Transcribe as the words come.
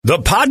The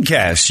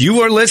podcast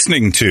you are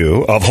listening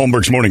to of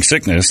Holmberg's Morning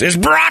Sickness is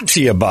brought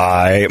to you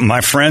by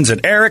my friends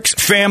at Eric's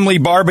Family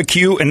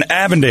Barbecue in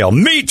Avondale.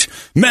 Meet,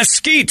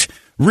 mesquite,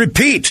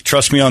 repeat.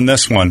 Trust me on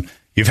this one.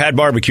 You've had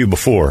barbecue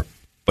before,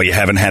 but you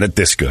haven't had it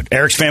this good.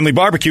 Eric's Family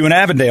Barbecue in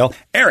Avondale,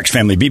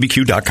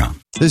 ericsfamilybbq.com.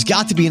 There's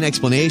got to be an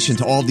explanation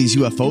to all these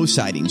UFO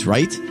sightings,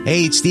 right?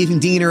 Hey, it's Stephen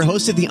Diener,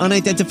 host of the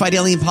Unidentified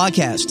Alien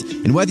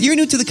Podcast. And whether you're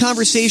new to the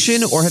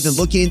conversation or have been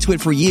looking into it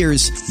for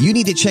years, you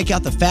need to check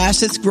out the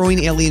fastest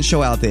growing alien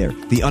show out there,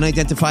 the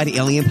Unidentified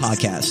Alien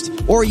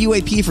Podcast, or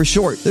UAP for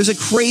short. There's a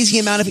crazy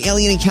amount of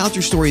alien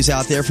encounter stories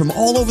out there from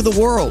all over the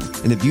world.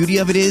 And the beauty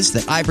of it is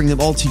that I bring them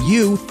all to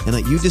you and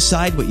let you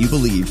decide what you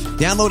believe.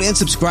 Download and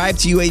subscribe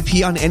to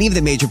UAP on any of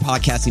the major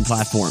podcasting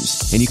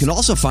platforms. And you can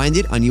also find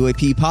it on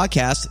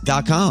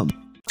UAPpodcast.com.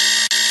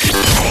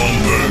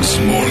 Holmberg's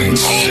Morning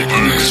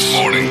Sickness.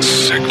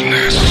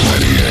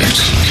 98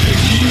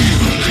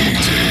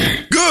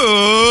 KUPD.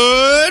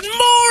 Good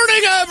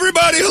morning,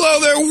 everybody. Hello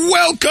there.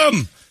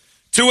 Welcome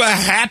to a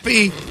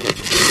happy,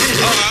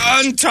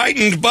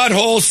 untightened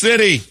butthole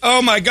city.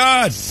 Oh, my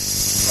God.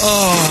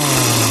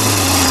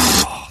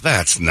 Oh,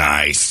 that's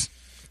nice.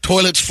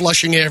 Toilets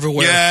flushing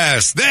everywhere.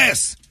 Yes,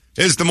 this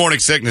is the Morning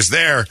Sickness.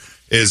 There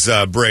is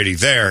Brady.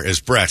 There is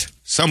Brett.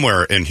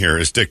 Somewhere in here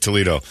is Dick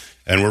Toledo.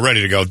 And we're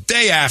ready to go.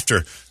 Day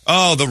after,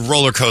 the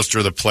roller coaster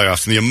of the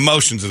playoffs and the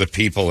emotions of the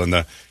people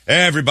and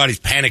everybody's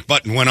panic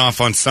button went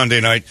off on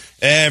Sunday night.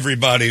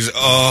 Everybody's,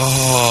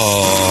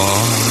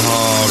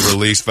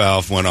 release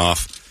valve went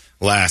off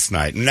last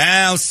night.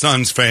 Now,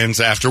 Suns fans,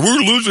 after, we're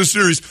going to lose the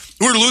series.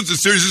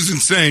 This is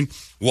insane.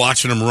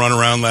 Watching them run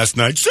around last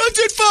night. Suns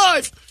at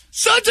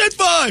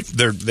 5.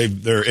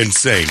 They're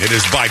insane. It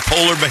is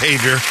bipolar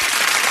behavior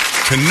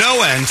to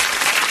no end.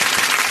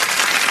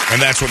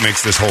 And that's what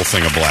makes this whole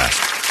thing a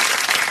blast.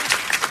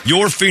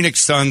 Your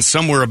Phoenix Suns,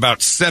 somewhere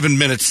about 7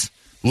 minutes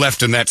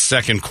left in that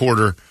second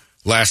quarter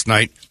last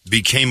night,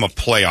 became a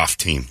playoff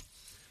team.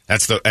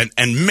 That's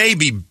and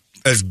maybe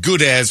as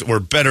good as or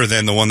better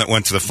than the one that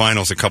went to the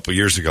finals a couple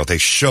years ago. They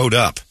showed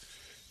up.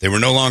 They were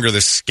no longer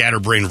this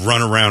scatterbrained,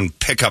 run-around,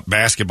 pick-up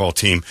basketball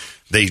team.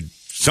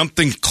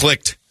 Something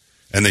clicked,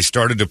 and they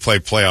started to play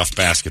playoff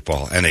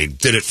basketball, and they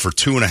did it for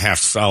 2.5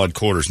 solid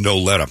quarters, no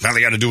let-up. Now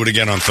they got to do it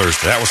again on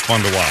Thursday. That was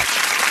fun to watch.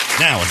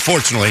 Now,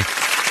 unfortunately,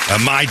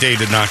 my day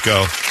did not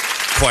go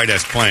quite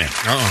as planned.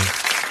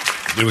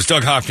 It was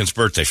Doug Hopkins'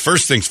 birthday.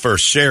 First things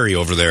first, Sherry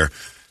over there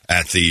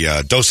at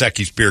the Dos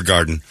Equis Beer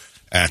Garden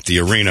at the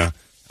arena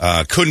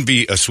couldn't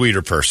be a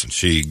sweeter person.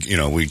 She,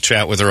 we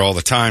chat with her all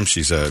the time.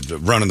 She's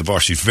running the bar.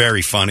 She's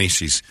very funny.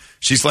 She's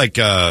like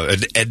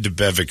an Ed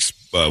DeBevic's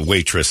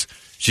waitress.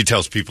 She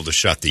tells people to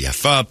shut the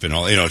F up and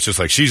all. It's just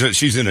like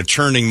she's in a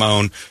churning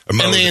mode.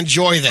 And they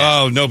enjoy that.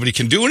 Oh, nobody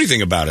can do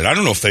anything about it. I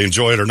don't know if they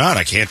enjoy it or not.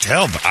 I can't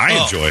tell, but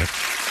I enjoy it.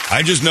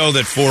 I just know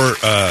that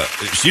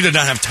she did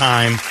not have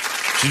time.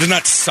 She does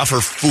not suffer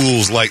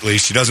fools lightly.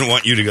 She doesn't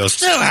want you to go,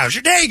 so how's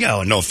your day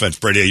going? No offense,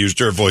 Brady. I used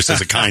her voice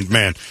as a kind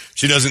man.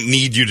 She doesn't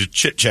need you to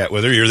chit-chat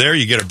with her. You're there,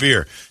 you get a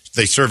beer.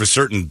 They serve a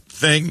certain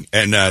thing,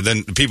 and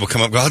then people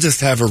come up, I'll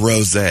just have a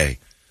rosé.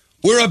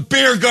 We're a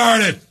beer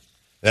garden.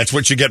 That's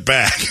what you get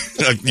back.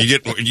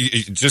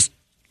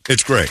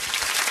 It's great.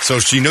 So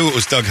she knew it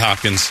was Doug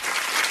Hopkins'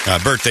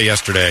 birthday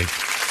yesterday,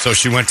 so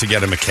she went to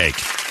get him a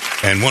cake.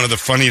 And one of the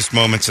funniest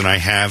moments, and I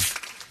have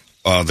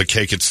the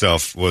cake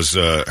itself, was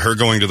her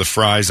going to the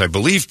Fry's, I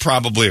believe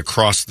probably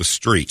across the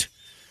street,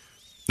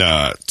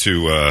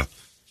 to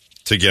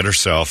get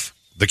herself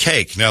the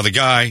cake. Now, the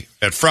guy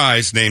at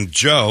Fry's named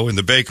Joe in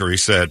the bakery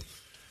said,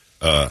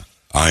 I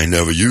ain't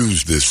never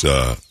used this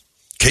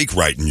cake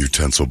writing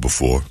utensil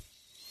before.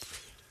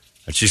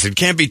 And she said,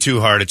 can't be too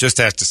hard. It just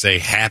has to say,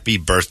 happy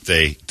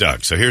birthday,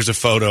 Doug. So here's a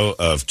photo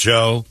of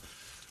Joe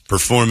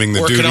performing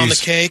the duties on the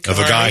cake, of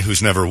a guy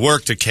who's never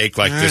worked a cake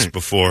like this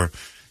before.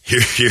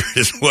 Here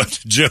is what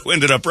Joe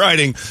ended up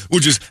writing,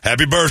 which is,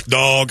 happy birth,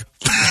 dog.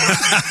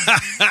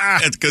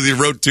 It's because he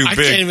wrote too big.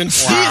 I can't even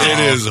see it.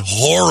 It is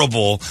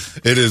horrible.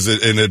 It is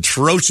an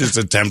atrocious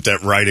attempt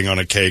at writing on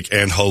a cake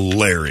and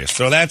hilarious.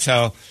 So that's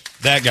how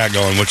that got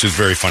going, which is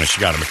very funny. She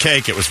got him a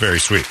cake. It was very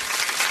sweet.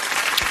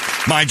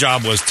 My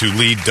job was to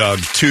lead Doug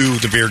to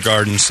the beer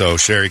garden so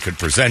Sherry could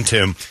present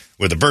him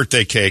with a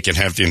birthday cake and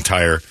have the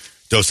entire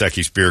Dos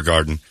Equis Beer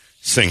Garden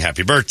sing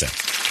happy birthday.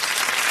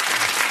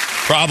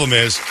 Problem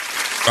is,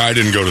 I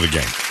didn't go to the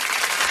game.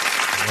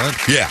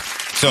 What? Yeah.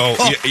 So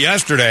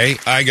yesterday,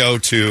 it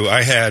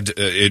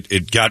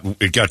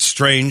got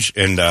strange,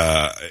 and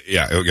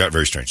it got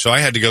very strange. So I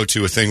had to go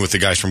to a thing with the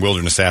guys from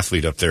Wilderness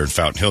Athlete up there in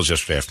Fountain Hills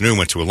yesterday afternoon,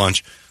 went to a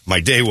lunch. My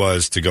day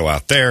was to go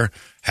out there,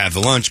 have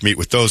the lunch, meet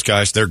with those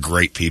guys. They're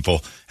great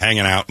people,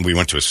 hanging out, and we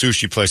went to a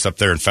sushi place up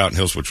there in Fountain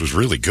Hills, which was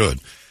really good.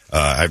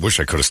 I wish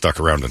I could have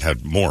stuck around and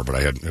had more,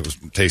 but it was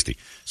tasty.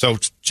 So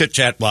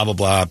chit-chat, blah, blah,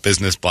 blah,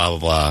 business, blah,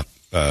 blah,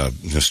 blah,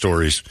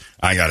 stories.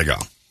 I got to go.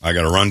 I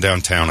got to run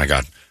downtown. I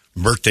got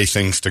birthday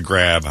things to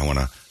grab.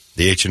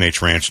 The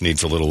H&H Ranch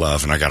needs a little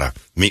love, and I got to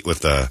meet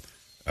with,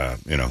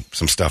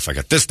 some stuff. I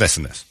got this,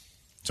 and this.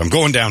 So I'm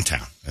going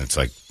downtown, and it's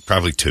like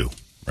probably 2,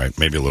 right?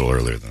 Maybe a little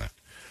earlier than that.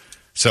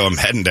 So I'm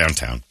heading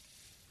downtown.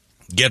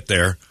 Get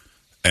there,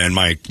 and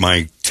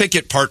my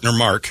ticket partner,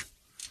 Mark,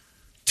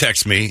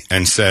 texts me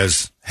and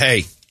says,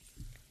 hey,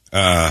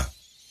 got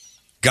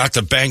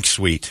the bank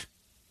suite,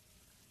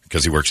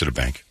 because he works at a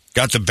bank.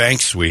 Got the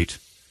bank suite,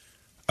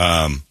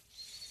 but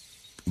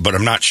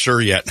I'm not sure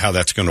yet how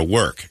that's going to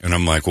work. And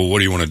I'm like, well, what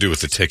do you want to do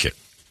with the ticket?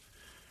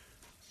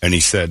 And he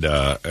said,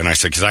 and I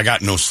said, because I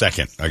got no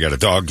second. I got a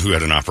dog who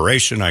had an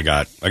operation. I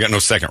got no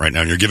second right now,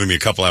 and you're giving me a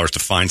couple hours to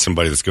find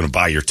somebody that's going to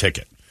buy your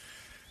ticket.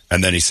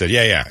 And then he said,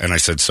 yeah. And I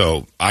said,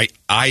 so I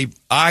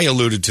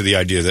alluded to the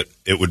idea that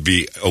it would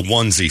be a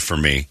onesie for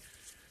me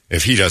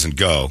if he doesn't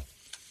go.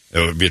 It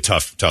would be a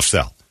tough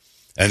sell.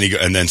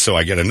 And then so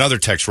I get another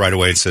text right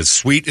away and says,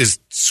 Sweet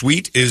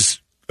is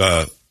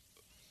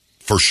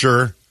for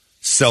sure.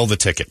 Sell the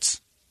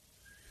tickets.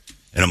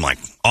 And I'm like,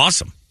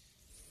 awesome.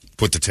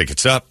 Put the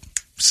tickets up,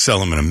 sell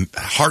them in a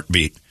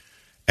heartbeat.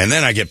 And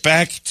then I get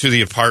back to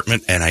the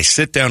apartment and I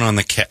sit down on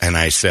and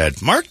I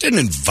said, Mark didn't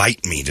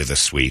invite me to the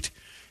suite.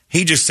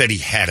 He just said he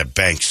had a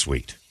bank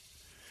suite.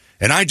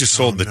 And I just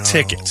sold the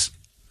tickets.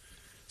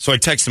 So I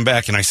text him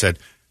back and I said,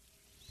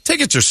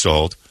 tickets are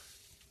sold.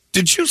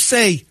 Did you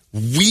say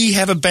we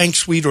have a bank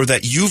suite or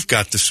that you've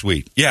got the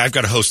suite? Yeah, I've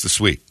got to host the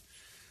suite.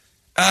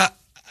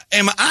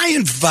 Am I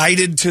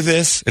invited to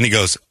this? And he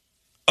goes,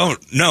 oh,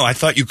 no, I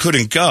thought you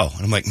couldn't go.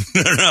 And I'm like,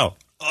 no.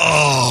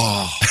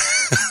 Oh,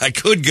 I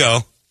could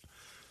go.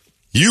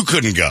 You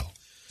couldn't go.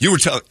 You were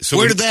telling. So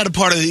where did that a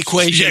part of the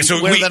equation? Yeah,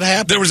 so where did that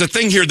happen? There was a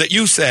thing here that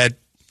you said,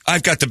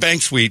 I've got the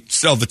bank suite,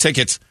 sell the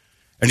tickets.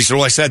 And he said,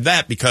 well, I said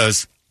that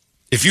because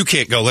if you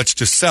can't go, let's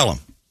just sell them.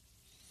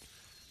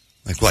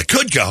 Like, well, I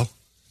could go,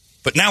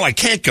 but now I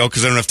can't go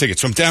because I don't have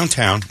tickets. So I'm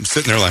downtown. I'm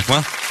sitting there like,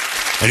 well,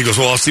 and he goes,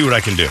 well, I'll see what I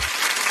can do.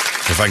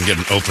 If I can get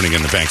an opening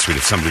in the bank suite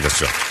if somebody does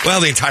show up.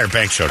 Well, the entire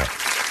bank showed up.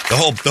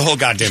 The whole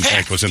goddamn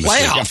bank was in the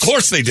suite. Of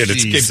course they did. It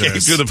came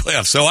through the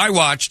playoffs. So I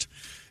watched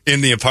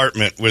in the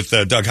apartment with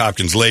Doug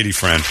Hopkins' lady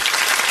friend,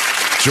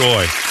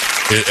 Joy,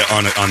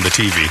 on the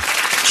TV.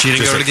 She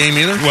didn't go to the game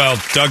either?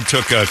 Well, Doug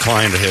took a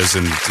client of his,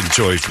 and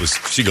Joy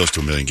she goes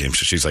to a million games,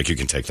 so she's like, you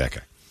can take that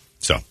guy.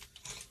 So,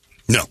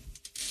 no.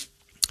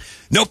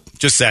 Nope.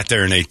 Just sat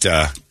there and ate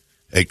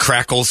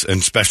crackles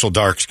and special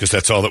darks, because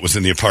that's all that was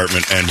in the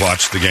apartment, and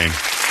watched the game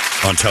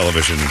on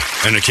television,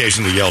 and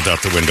occasionally yelled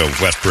out the window,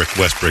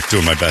 Westbrick,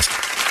 doing my best.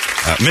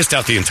 Missed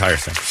out the entire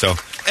thing. So,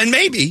 and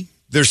maybe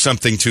there's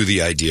something to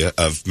the idea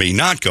of me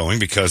not going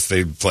because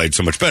they played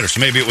so much better. So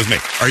maybe it was me.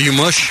 Are you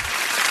mush?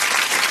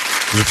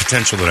 The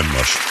potential that I'm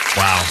mush.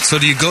 Wow. So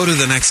do you go to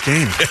the next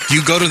game? Do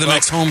you go to the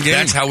next home game?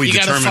 That's how we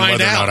determine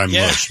whether or not I'm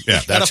mush. Yeah,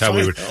 that's how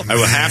we would. I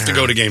will have to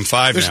go to game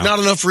 5 There's not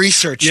enough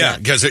research yet. Yeah,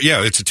 because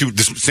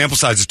the sample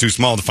size is too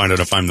small to find out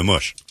if I'm the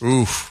mush.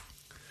 Oof.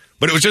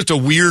 But it was just a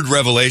weird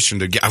revelation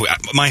to get.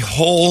 My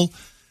whole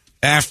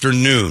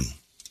afternoon,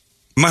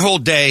 my whole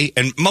day,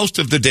 and most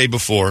of the day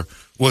before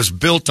was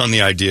built on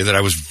the idea that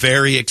I was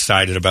very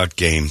excited about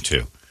Game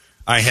 2.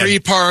 I had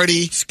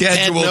pre-party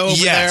scheduled.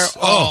 Yes.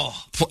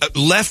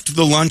 Left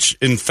the lunch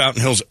in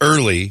Fountain Hills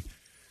early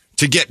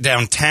to get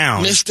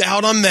downtown. Missed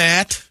out on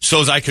that. So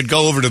as I could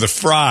go over to the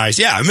Fries.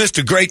 Yeah, I missed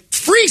a great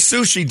free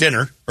sushi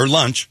dinner or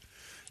lunch.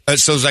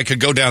 So as I could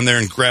go down there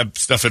and grab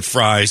stuff at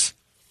Fries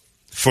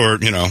for,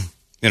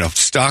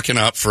 stocking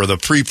up for the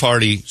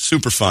pre-party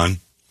super fun.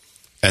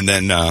 And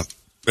then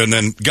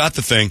got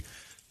the thing.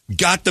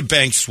 Got the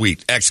bank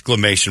suite! !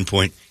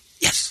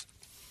 Yes.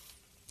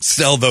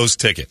 Sell those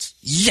tickets.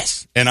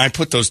 Yes. And I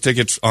put those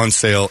tickets on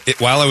sale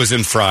while I was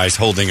in Fry's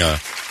holding a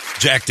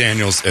Jack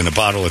Daniels and a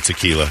bottle of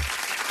tequila.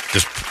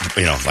 Just,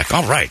 like,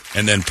 all right.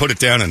 And then put it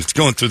down, and it's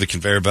going through the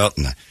conveyor belt,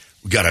 and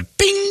we got a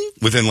bing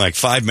within like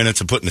 5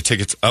 minutes of putting the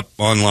tickets up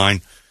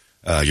online.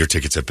 Your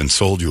tickets have been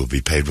sold. You will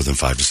be paid within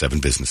 5 to 7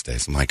 business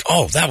days. I'm like,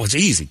 oh, that was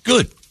easy.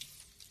 Good.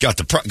 Got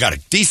a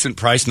decent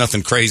price,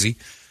 nothing crazy.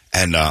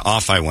 And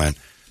off I went,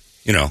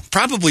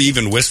 probably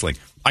even whistling.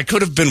 I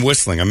could have been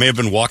whistling. I may have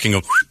been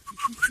walking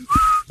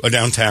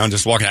downtown,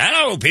 just walking.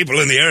 Hello, people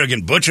in the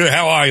Arrogant Butcher.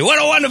 How are you?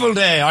 What a wonderful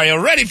day. Are you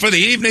ready for the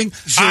evening?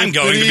 I'm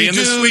going to be in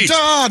the suite.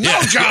 John,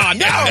 no, John,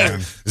 no.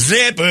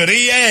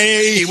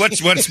 Zippity-yay.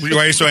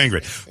 Why are you so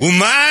angry?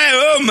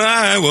 Oh,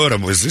 my.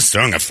 What was this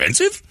song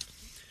offensive?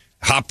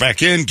 Hop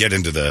back in, get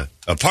into the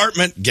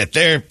apartment, get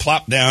there,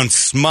 plop down,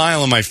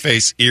 smile on my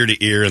face, ear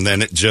to ear, and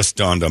then it just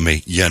dawned on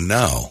me,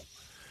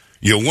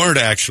 you weren't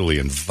actually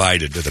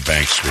invited to the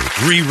bank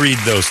suite. Reread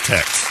those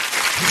texts.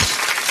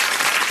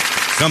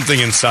 Something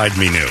inside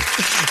me knew.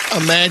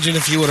 Imagine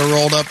if you would have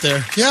rolled up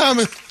there. Yeah,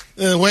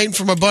 I'm waiting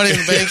for my buddy in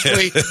the bank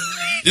suite.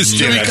 He's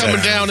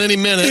coming down any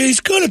minute.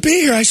 He's going to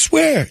be here, I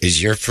swear.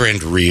 Is your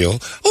friend real?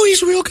 Oh,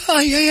 he's a real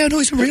guy. Yeah, no,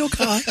 he's a real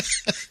guy.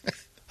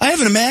 I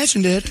haven't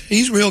imagined it.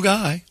 He's a real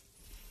guy.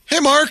 Hey,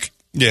 Mark.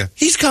 Yeah.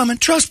 He's coming.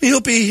 Trust me, he'll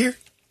be here.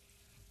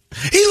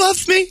 He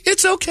loves me.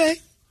 It's okay.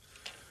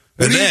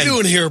 What are you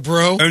doing here,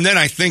 bro? And then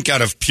I think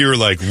out of pure,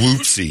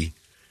 whoopsie,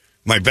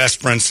 my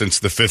best friend since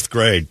the 5th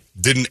grade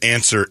didn't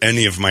answer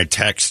any of my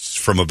texts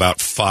from about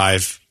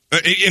 5.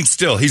 And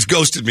still, he's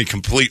ghosted me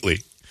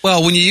completely.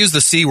 Well, when you use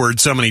the C word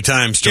so many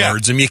times,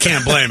 George, and you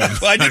can't blame him.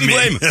 Well, I didn't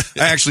blame him.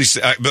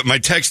 But my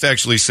text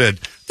actually said,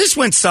 this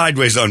went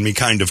sideways on me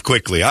kind of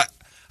quickly. I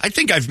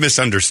think I've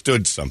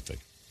misunderstood something.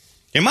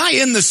 Am I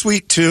in the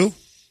suite too?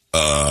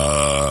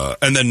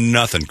 And then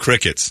nothing,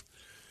 crickets.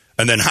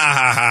 And then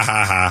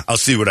ha, I'll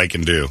see what I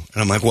can do.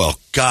 And I'm like, well,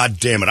 God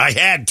damn it, I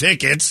had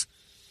tickets.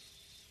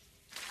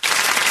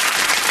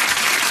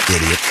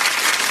 Idiot.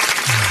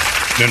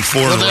 Then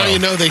four in a row. Now you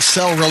know they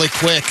sell really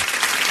quick.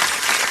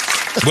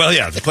 Well,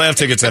 yeah, the playoff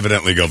tickets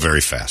evidently go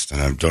very fast,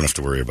 and I don't have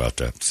to worry about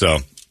that. So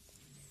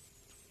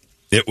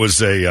it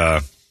was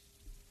it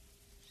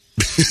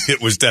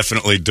was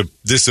definitely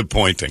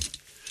disappointing.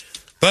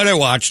 But I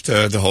watched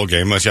the whole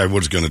game. I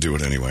was going to do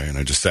it anyway, and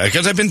I just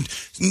because I've been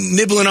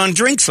nibbling on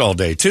drinks all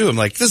day too. I'm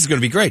like, this is going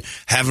to be great.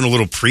 Having a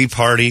little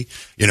pre-party,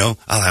 I'll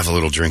have a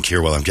little drink here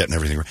while I'm getting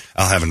everything ready.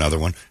 I'll have another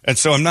one, and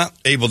so I'm not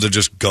able to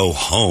just go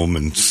home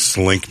and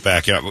slink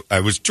back out. I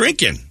was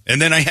drinking,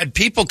 and then I had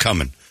people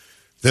coming.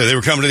 They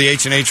were coming to the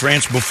H&H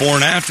Ranch before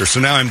and after,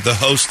 so now I'm the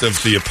host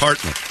of the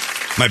apartment.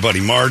 My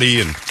buddy Marty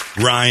and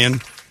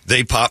Ryan.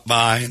 They pop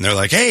by, and they're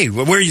like, hey,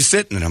 where are you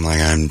sitting? And I'm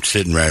like, I'm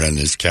sitting right on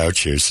this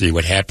couch here. See,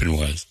 what happened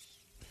was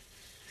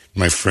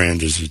my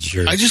friend is a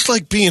jerk. I just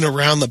like being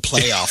around the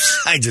playoffs.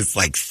 I just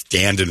like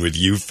standing with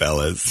you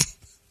fellas.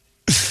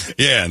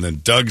 Yeah, and then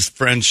Doug's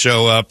friends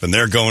show up, and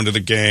they're going to the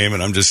game,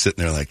 and I'm just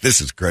sitting there like,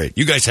 this is great.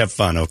 You guys have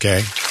fun,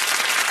 okay?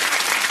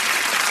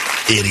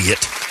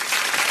 Idiot.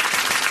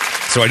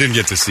 So I didn't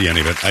get to see any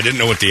of it. I didn't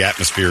know what the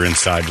atmosphere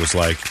inside was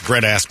like.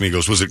 Brett asked me, he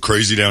goes, was it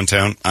crazy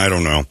downtown? I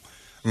don't know.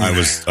 I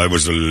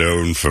was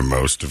alone for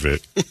most of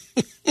it.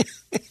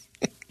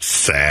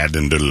 Sad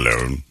and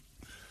alone.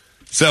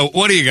 So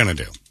what are you going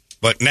to do?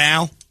 But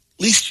now...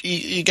 At least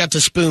you got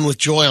to spoon with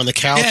Joy on the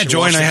couch. Yeah,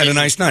 Joy and I had a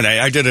nice night.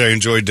 I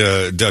enjoyed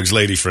Doug's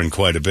lady friend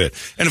quite a bit.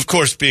 And, of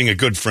course, being a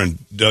good friend,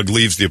 Doug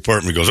leaves the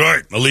apartment and goes, all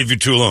right, I'll leave you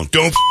two alone.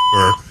 Don't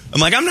her.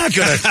 I'm like, I'm not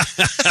going to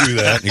do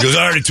that. He goes,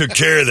 I already took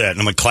care of that. And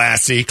I'm like,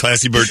 classy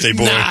birthday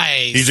boy.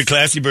 Nice. He's a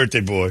classy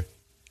birthday boy.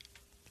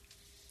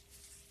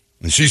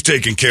 And she's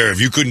taken care of.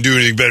 You couldn't do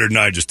anything better than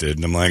I just did.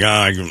 And I'm like,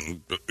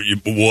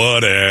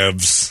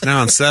 whatevs.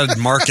 Now instead,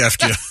 Mark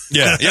effed you.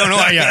 Yeah.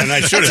 And I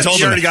should have told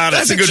him. Already got it.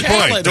 That's a good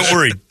point. Don't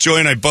worry. Joy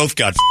and I both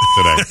got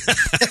today.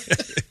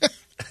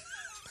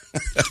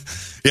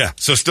 Yeah.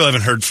 So still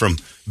haven't heard from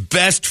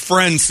best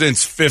friend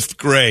since 5th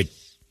grade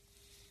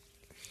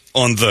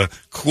on the,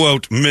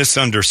 quote,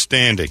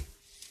 misunderstanding.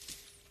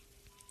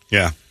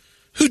 Yeah.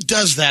 Who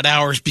does that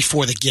hours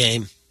before the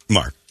game?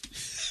 Mark.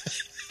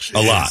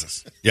 A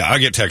lot. Yeah, I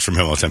get texts from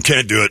him all the time.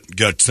 Can't do it.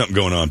 Got something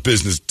going on.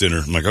 Business dinner.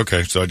 I'm like,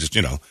 okay. So I just,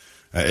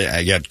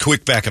 I got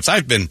quick backups.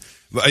 I've been,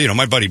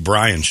 my buddy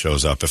Brian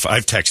shows up. If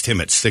I've texted him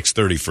at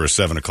 6:30 for a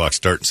 7 o'clock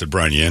start and said,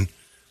 Brian, you in?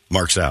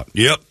 Mark's out.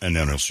 Yep. And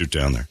then he'll shoot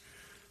down there.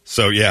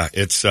 So, yeah,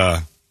 it's,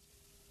 I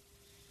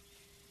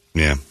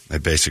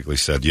basically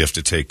said, you have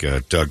to take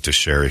Doug to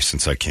Sherry.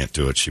 Since I can't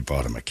do it, she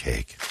bought him a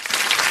cake.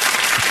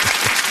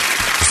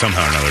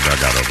 Somehow or another, Doug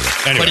got over there.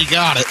 Anyway. But he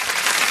got it.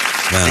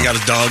 Wow. He got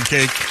a dog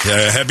cake.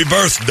 Yeah, happy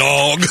birth,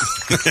 dog.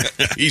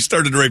 He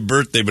started to write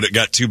birthday, but it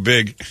got too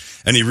big,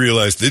 and he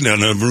realized they didn't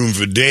have room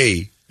for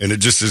day, and it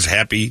just says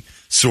happy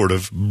sort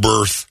of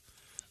birth,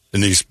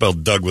 and then he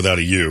spelled Doug without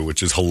a U,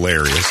 which is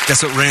hilarious.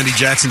 Guess what Randy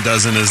Jackson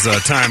does in his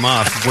time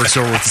off? Works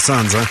over with the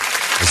Suns, huh?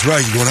 That's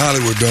right. You're going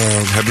Hollywood,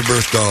 dog. Happy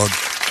birth, dog.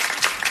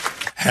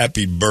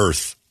 Happy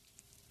birth.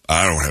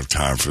 I don't have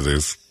time for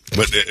this.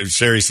 But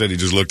Sherry said he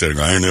just looked at it and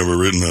go, I ain't never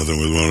written nothing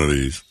with one of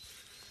these.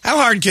 How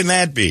hard can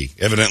that be?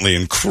 Evidently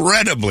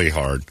incredibly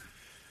hard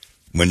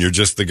when you're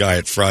just the guy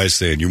at Fry's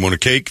saying, you want a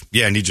cake?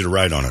 Yeah, I need you to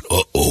write on it.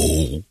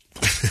 Uh-oh.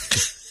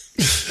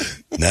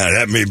 Now,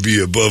 that may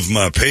be above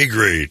my pay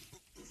grade.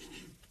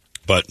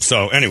 But,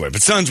 so, anyway,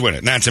 but Suns win it,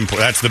 and that's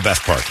important. That's the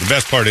best part. The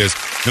best part is,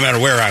 no matter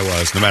where I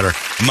was, no matter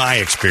my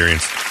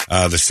experience,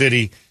 the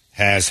city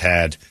has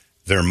had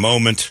their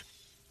moment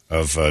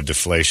of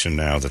deflation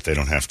now that they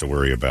don't have to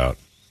worry about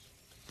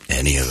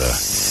any of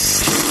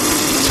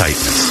the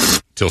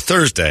tightness. Till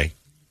Thursday,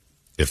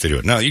 if they do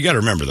it. Now, you got to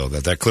remember, though,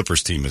 that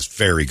Clippers team is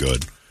very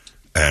good,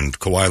 and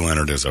Kawhi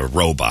Leonard is a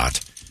robot,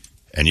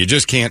 and you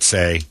just can't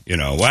say,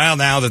 well,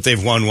 now that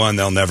they've won one,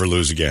 they'll never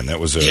lose again. That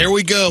was Here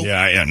we go.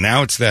 Yeah.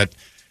 Now it's that.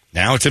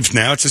 Now it's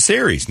a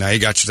series. Now you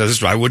got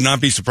this. I would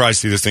not be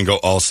surprised to see this thing go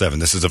all 7.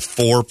 This is a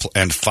 4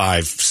 and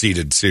 5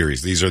 seeded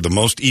series. These are the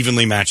most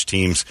evenly matched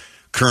teams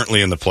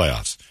currently in the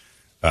playoffs,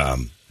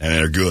 and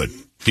they're good.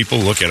 People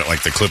look at it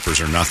like the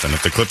Clippers are nothing.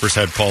 If the Clippers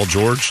had Paul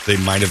George, they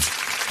might have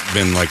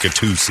been like a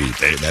 2 seed.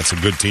 That's a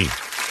good team.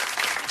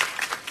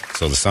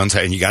 So the Suns,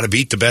 and you got to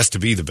beat the best to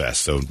be the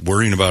best. So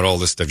worrying about all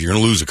this stuff, you're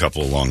going to lose a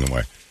couple along the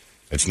way.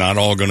 It's not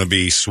all going to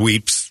be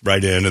sweeps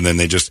right in, and then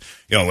they just,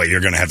 you're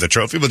going to have the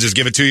trophy. We'll just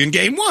give it to you in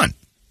game 1.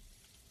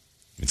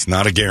 It's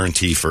not a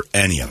guarantee for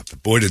any of it.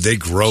 But boy, did they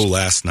grow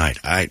last night.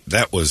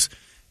 That was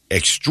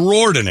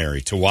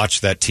extraordinary to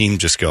watch that team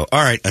just go,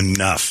 all right,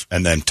 enough,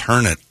 and then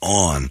turn it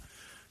on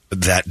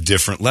that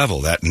different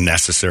level, that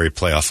necessary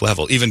playoff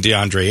level. Even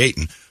DeAndre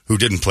Ayton, who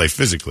didn't play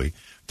physically,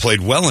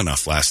 played well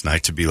enough last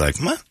night to be like,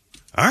 all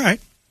right,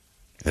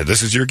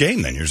 this is your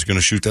game then. You're just going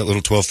to shoot that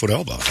little 12-foot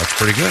elbow. That's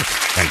pretty good.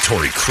 And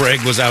Torrey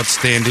Craig was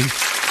outstanding.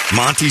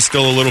 Monty's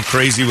still a little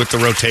crazy with the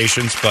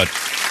rotations, but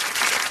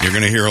you're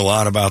going to hear a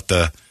lot about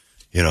the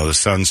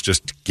Suns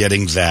just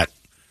getting that.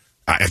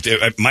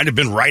 It might have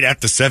been right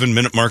at the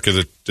 7-minute mark of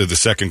the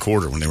second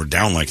quarter when they were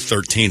down like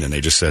 13, and they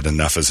just said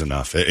enough is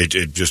enough. It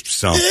just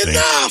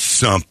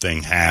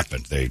something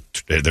happened.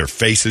 Their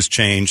faces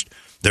changed,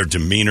 their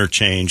demeanor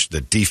changed,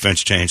 the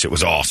defense changed. It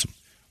was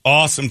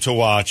awesome to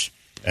watch,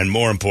 and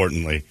more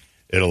importantly,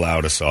 it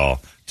allowed us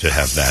all to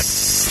have that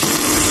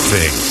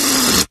thing.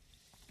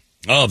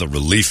 Oh, the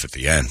relief at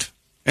the end.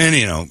 And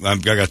I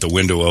got the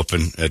window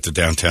open at the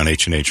downtown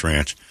H&H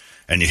Ranch,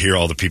 and you hear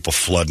all the people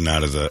flooding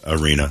out of the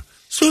arena.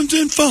 Suns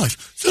in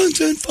 5. Suns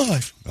in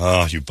 5.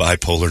 Oh, you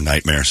bipolar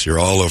nightmares. You're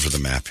all over the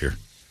map here.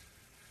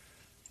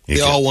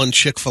 They all won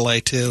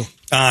Chick-fil-A, too.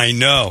 I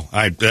know.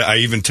 I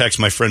even text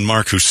my friend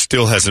Mark, who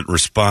still hasn't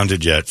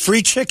responded yet.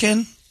 Free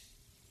chicken.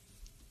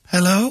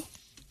 Hello?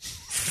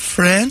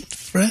 Friend.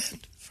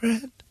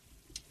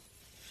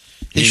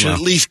 He should at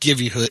least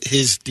give you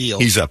his deal.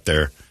 He's up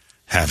there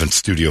having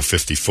Studio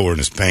 54 in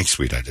his bank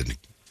suite.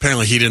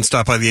 Apparently he didn't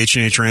stop by the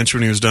H&H Ranch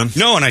when he was done.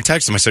 No, and I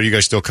texted him. I said, are you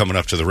guys still coming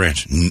up to the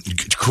ranch?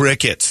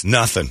 Crickets.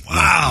 Nothing.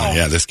 Wow.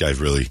 Yeah, this guy's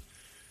really...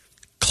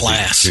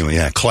 Class.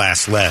 Yeah,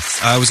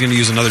 classless. I was going to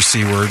use another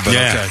C word, but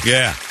okay.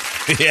 Yeah.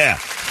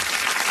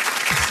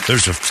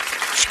 There's a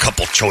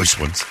couple choice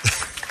ones.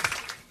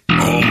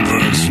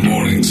 Holmberg's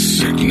Morning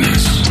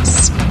Sickness.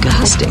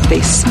 Disgusting.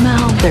 They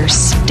smell. They're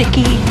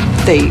sticky.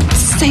 They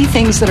say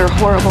things that are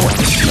horrible.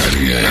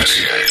 98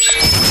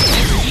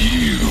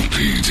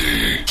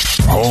 UPD.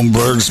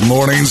 Holmberg's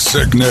Morning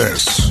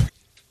Sickness.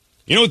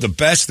 You know what the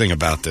best thing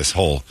about this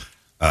whole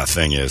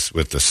thing is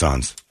with the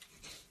Suns?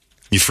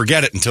 You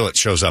forget it until it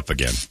shows up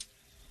again.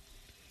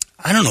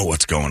 I don't know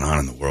what's going on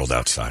in the world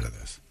outside of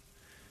this.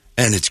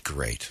 And it's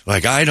great.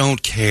 Like, I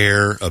don't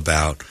care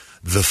about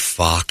the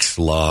Fox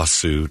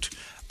lawsuit.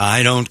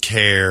 I don't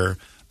care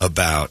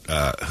about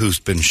who's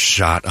been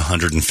shot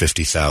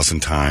 150,000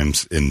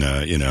 times in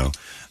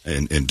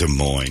Des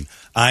Moines.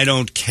 I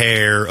don't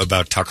care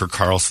about Tucker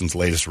Carlson's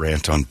latest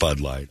rant on Bud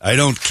Light. I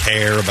don't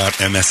care about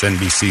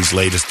MSNBC's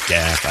latest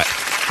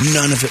gaffe.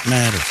 None of it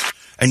matters.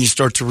 And you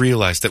start to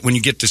realize that when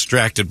you get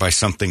distracted by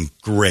something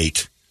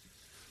great,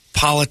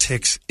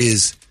 politics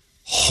is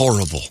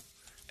horrible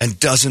and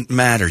doesn't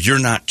matter. You're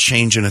not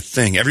changing a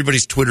thing.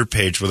 Everybody's Twitter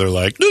page where they're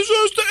like, this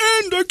has to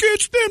end. I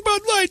can't stand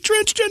Bud Light.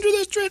 Transgender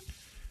this, trans.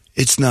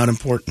 It's not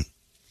important.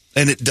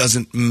 And it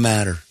doesn't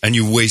matter. And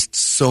you waste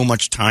so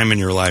much time in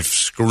your life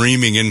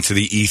screaming into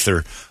the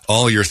ether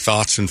all your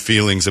thoughts and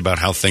feelings about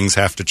how things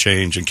have to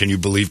change. And can you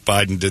believe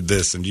Biden did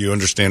this? And do you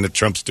understand that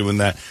Trump's doing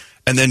that?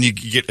 And then you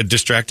get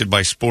distracted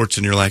by sports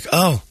and you're like,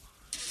 oh,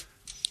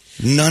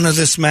 none of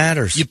this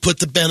matters. You put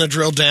the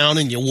Benadryl down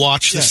and you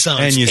watch the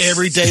Suns. And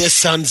every day is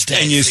Suns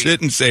Day. And you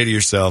sit and say to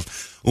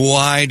yourself,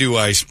 why do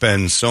I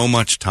spend so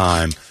much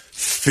time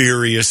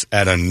furious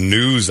at a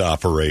news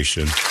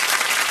operation?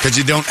 Because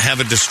you don't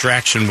have a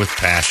distraction with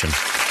passion.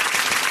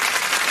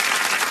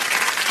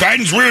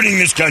 Biden's ruining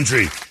this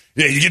country.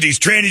 Yeah, you get these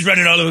trannies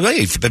running all over.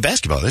 Hey, the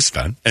basketball, this is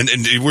fun. And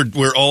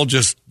we're all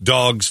just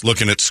dogs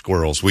looking at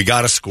squirrels. We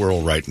got a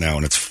squirrel right now,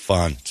 and it's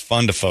fun. It's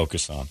fun to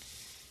focus on.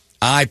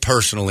 I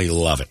personally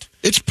love it.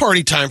 It's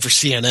party time for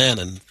CNN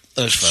and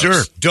those folks.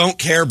 Sure. Don't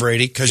care,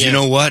 Brady, because you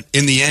know what?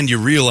 In the end, you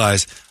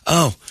realize,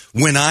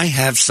 when I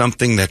have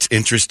something that's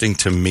interesting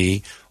to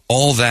me,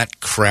 all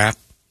that crap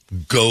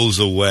goes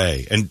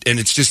away. And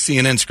it's just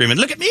CNN screaming,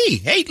 look at me.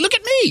 Hey, look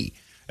at me.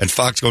 And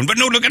Fox going, but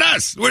no, look at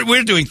us.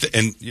 We're doing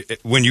and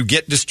when you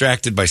get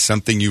distracted by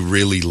something you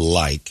really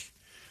like,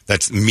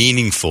 that's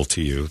meaningful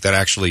to you, that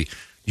actually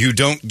you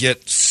don't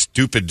get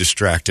stupid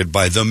distracted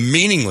by the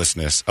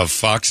meaninglessness of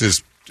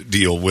Fox's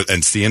deal with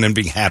and CNN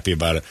being happy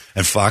about it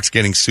and Fox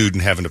getting sued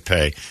and having to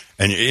pay.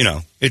 And,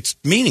 it's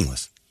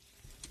meaningless.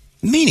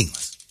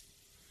 Meaningless.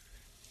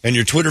 And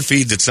your Twitter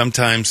feed that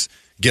sometimes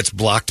gets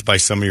blocked by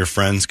some of your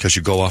friends because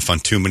you go off on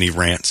too many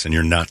rants and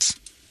you're nuts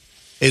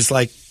is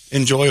like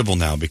enjoyable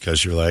now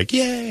because you're like,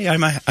 yay,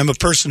 I'm a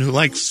person who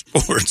likes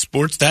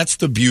sports. That's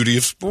the beauty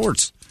of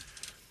sports.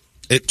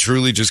 It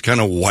truly just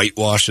kind of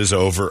whitewashes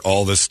over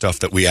all this stuff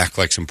that we act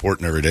like's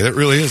important every day. It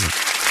really isn't.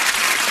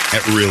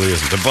 It really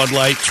isn't. The Bud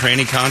Light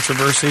tranny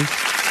controversy,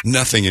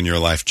 nothing in your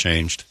life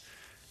changed.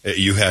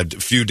 You had a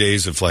few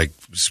days of like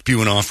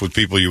spewing off with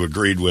people you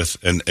agreed with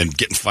and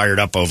getting fired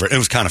up over it. It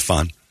was kind of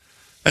fun.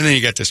 And then you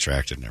get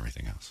distracted and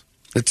everything else.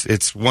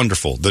 It's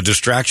wonderful. The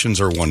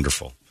distractions are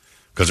wonderful.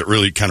 Because it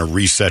really kind of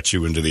resets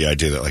you into the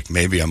idea that, like,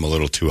 maybe I'm a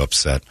little too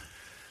upset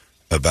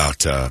about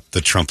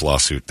the Trump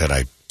lawsuit that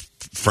I,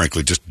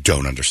 frankly, just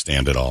don't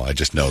understand at all. I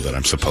just know that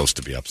I'm supposed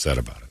to be upset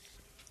about it.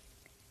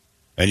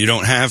 And you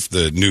don't have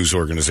the news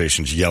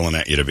organizations yelling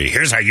at you to be,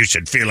 here's how you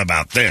should feel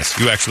about this.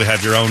 You actually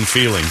have your own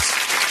feelings.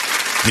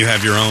 You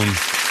have your own,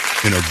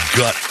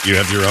 gut. You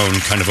have your own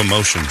kind of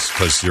emotions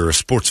because you're a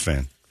sports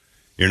fan.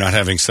 You're not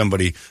having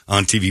somebody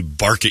on TV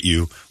bark at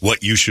you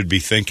what you should be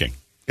thinking.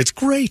 It's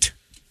great.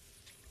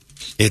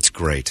 It's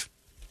great.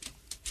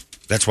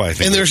 That's why I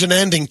think. And there's an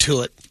ending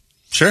to it.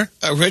 Sure.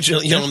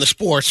 Originally, in the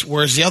sports,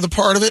 whereas the other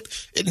part of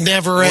it, it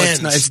never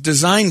ends. It's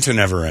designed to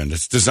never end.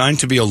 It's designed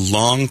to be a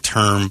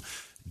long-term,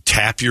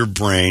 tap your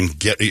brain,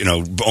 get,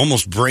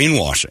 almost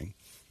brainwashing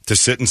to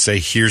sit and say,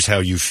 here's how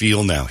you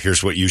feel now.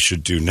 Here's what you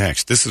should do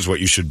next. This is what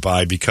you should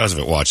buy because of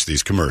it. Watch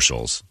these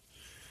commercials.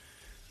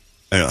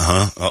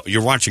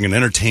 You're watching an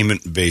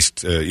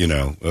entertainment-based,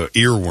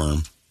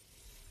 earworm,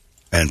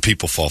 and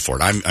people fall for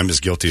it. I'm as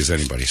guilty as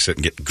anybody. Sit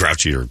and get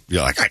grouchy or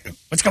you're like,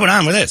 what's going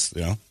on with this?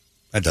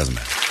 That doesn't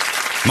matter.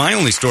 My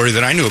only story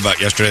that I knew about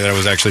yesterday that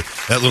was actually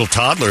that little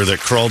toddler that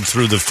crawled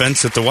through the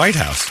fence at the White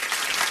House.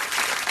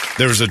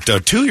 There was a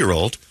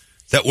 2-year-old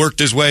that worked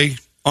his way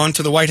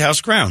onto the White House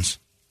grounds.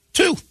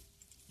 2.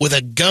 With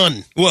a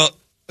gun. Well,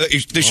 they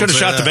should have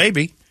shot the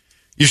baby.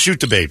 You shoot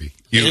the baby.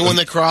 Anyone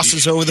that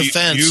crosses over the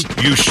fence.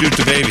 You shoot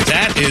the baby.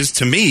 That is,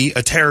 to me,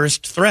 a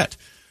terrorist threat.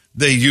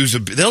 They'll use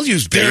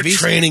babies. They're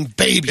training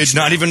babies. It's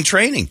not even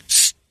training.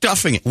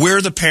 Stuffing it. Where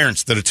are the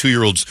parents that a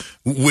 2-year-old's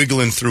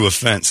wiggling through a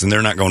fence and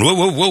they're not going,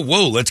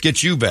 whoa, let's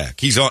get you back.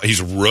 He's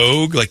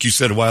rogue, like you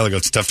said a while ago.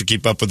 It's tough to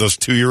keep up with those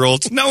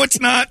 2-year-olds. No, it's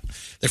not.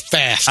 They're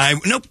fast.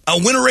 I'll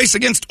win a race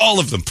against all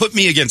of them. Put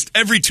me against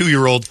every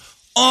 2-year-old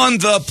on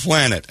the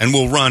planet, and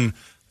we'll run.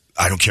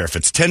 I don't care if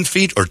it's 10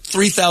 feet or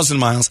 3,000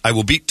 miles. I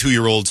will beat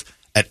 2-year-olds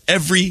at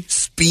every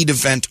speed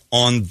event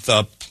on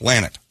the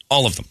planet.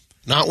 All of them.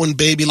 Not when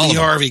baby Lee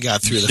Harvey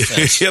got through the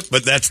fence. Yep,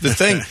 but that's the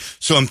thing.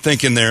 So I'm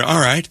thinking there, all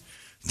right,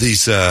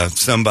 these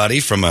somebody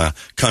from a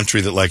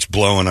country that likes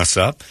blowing us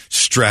up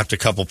strapped a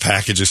couple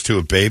packages to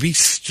a baby,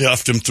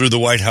 stuffed him through the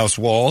White House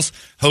walls,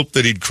 hoped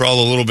that he'd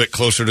crawl a little bit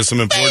closer to some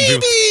important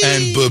people,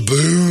 and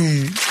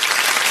ba-boom.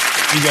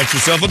 You got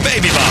yourself a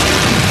baby bomb.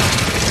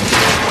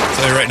 I'll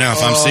tell you right now,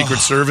 if I'm Secret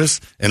Service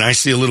and I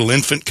see a little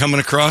infant coming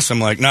across, I'm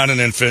like, not an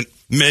infant,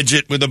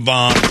 midget with a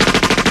bomb,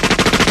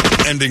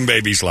 ending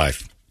baby's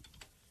life.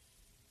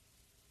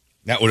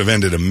 That would have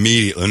ended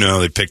immediately.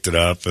 No, they picked it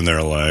up and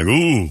they're like,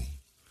 ooh,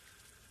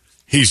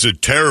 he's a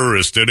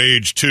terrorist at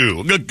age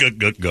 2.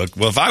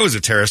 Well, if I was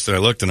a terrorist and I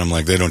looked and I'm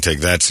like, they don't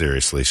take that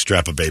seriously.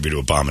 Strap a baby to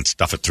a bomb and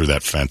stuff it through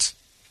that fence.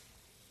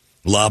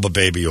 Lob a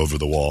baby over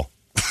the wall.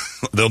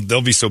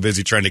 They'll be so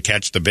busy trying to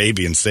catch the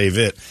baby and save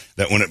it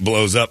that when it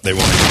blows up, they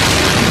won't.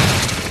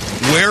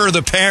 Where are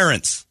the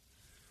parents?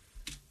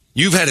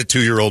 You've had a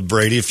 2-year-old,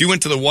 Brady. If you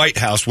went to the White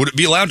House, would it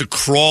be allowed to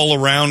crawl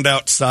around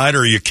outside, or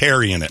are you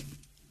carrying it?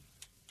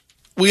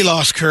 We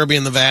lost Kirby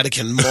in the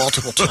Vatican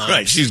multiple times.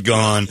 Right, she's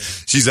gone.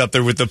 She's up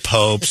there with the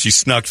Pope. She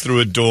snuck through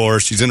a door.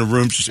 She's in a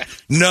room.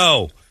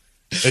 No.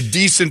 A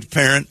decent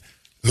parent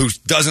who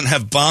doesn't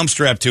have bomb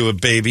strapped to a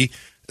baby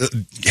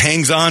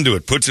hangs on to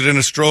it, puts it in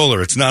a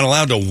stroller. It's not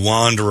allowed to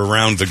wander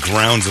around the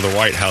grounds of the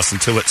White House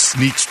until it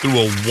sneaks through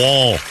a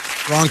wall.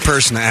 Wrong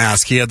person to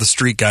ask. He had the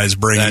street guys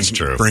bring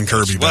Kirby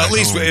back. Well, at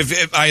least home.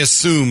 If I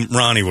assume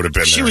Ronnie would have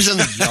been there. She was in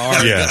the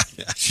yard. Yeah,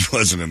 she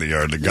wasn't in the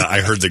yard. I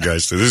heard the guy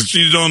say,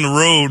 she's on the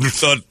road. And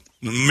thought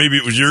maybe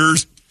it was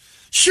yours.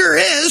 Sure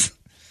is.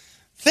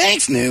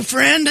 Thanks, new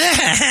friend.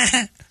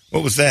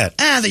 What was that?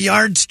 The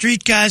yard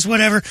street guys,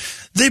 whatever.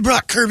 They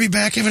brought Kirby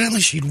back. Evidently,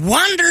 she'd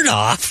wandered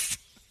off.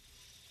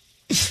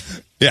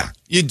 Yeah,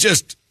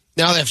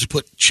 now they have to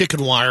put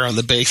chicken wire on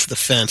the base of the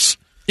fence.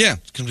 Yeah,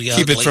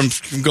 keep it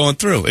from going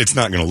through. It's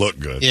not going to look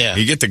good. Yeah,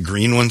 you get the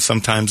green one.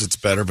 Sometimes it's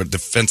better, but the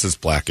fence is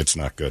black. It's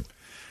not good.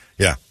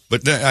 Yeah,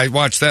 but I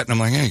watched that and I'm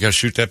like, hey, you got to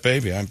shoot that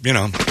baby. I don't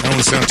want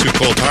to sound too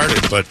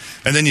cold-hearted,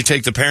 and then you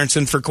take the parents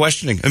in for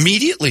questioning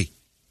immediately.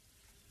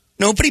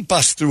 Nobody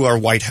busts through our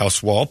White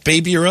House wall,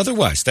 baby or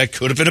otherwise. That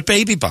could have been a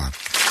baby bomb.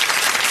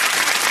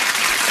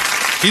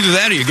 Either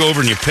that or you go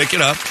over and you pick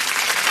it up.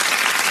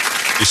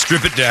 You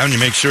strip it down, you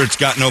make sure it's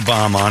got no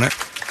bomb on it,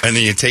 and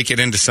then you take it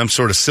into some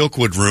sort of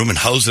silkwood room and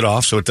hose it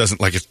off so it doesn't,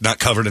 like it's not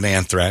covered in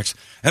anthrax.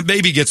 And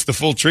baby gets the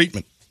full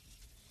treatment.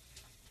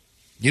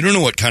 You don't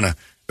know what kind of,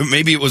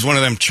 maybe it was one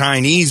of them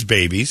Chinese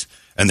babies,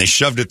 and they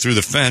shoved it through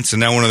the fence, and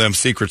now one of them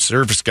Secret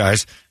Service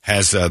guys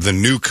has the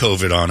new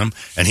COVID on him,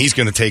 and he's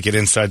going to take it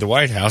inside the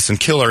White House and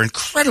kill our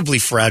incredibly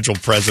fragile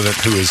president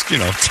who is,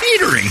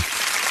 teetering.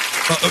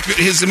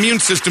 His immune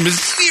system is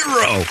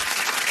 0.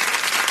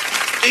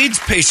 AIDS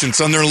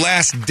patients on their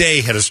last day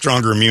had a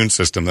stronger immune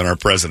system than our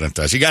president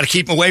does. You got to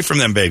keep them away from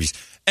them babies.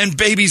 And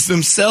babies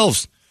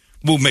themselves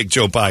will make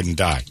Joe Biden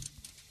die.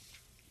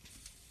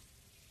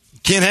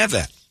 Can't have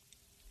that.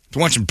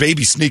 Watching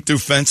babies sneak through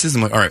fences.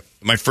 I'm like, all right,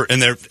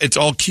 it's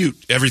all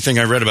cute. Everything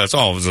I read about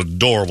it was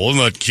adorable.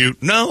 Isn't that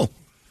cute? No.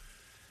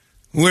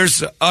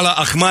 Where's Ala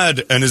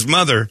Ahmad and his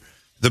mother,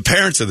 the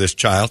parents of this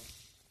child?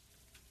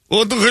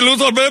 Sorry, come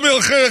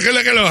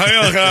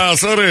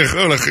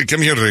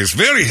here. It's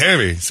very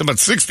heavy. It's about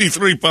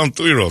 63-pound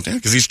 2-year-old. Yeah,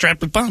 because he's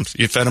strapped with bombs.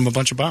 You fed him a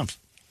bunch of bombs.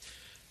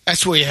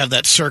 That's where you have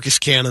that circus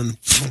cannon.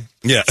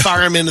 Yeah.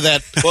 Fire him into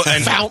that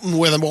fountain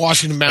where the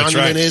Washington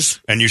Monument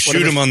is. And you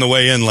shoot him on the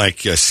way in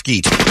like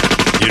Skeet.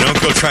 You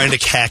don't go trying to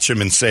catch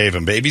him and save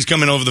him. Baby's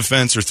coming over the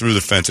fence or through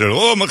the fence.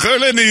 Oh,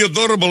 Makhaleni,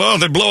 adorable. Oh,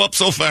 they blow up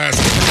so fast.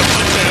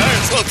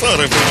 I'm so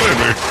sorry for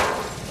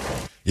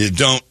baby. You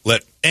don't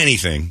let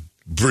anything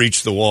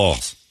breach the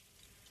walls.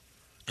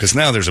 Because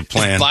now there's a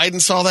plan. If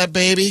Biden saw that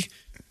baby.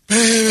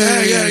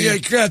 Yeah,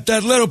 grab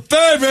that little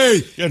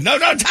baby. Yeah, no,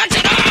 don't touch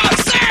it. Oh,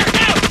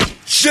 sir, no.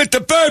 Shit the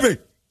baby.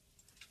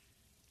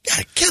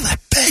 Gotta kill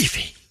that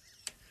baby.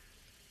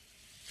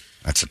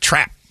 That's a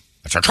trap.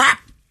 That's a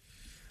trap.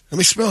 Let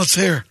me smell its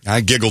hair.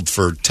 I giggled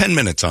for 10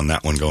 minutes on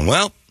that one going,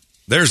 well,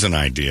 there's an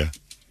idea.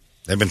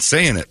 They've been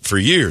saying it for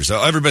years.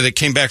 Everybody that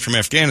came back from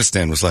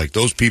Afghanistan was like,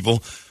 those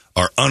people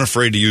are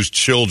unafraid to use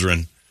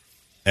children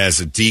as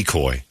a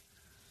decoy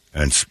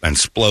and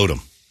explode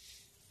them.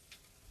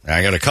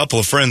 I got a couple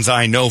of friends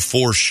I know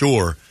for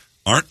sure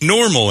aren't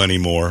normal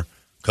anymore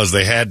because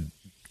they had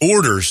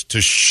orders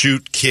to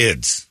shoot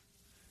kids.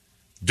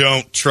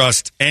 Don't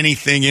trust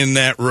anything in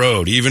that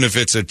road, even if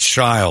it's a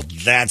child.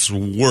 That's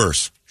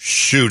worse.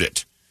 Shoot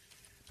it.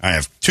 I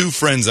have 2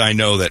 friends I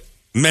know that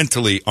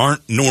mentally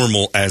aren't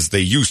normal as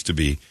they used to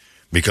be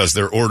because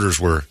their orders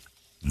were,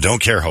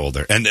 don't care how old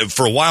they're. And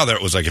for a while there,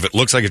 it was like, if it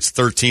looks like it's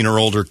 13 or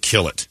older,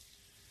 kill it.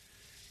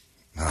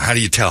 Now, how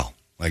do you tell?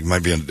 Like, it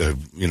might be,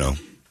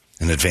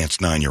 an advanced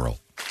 9-year-old.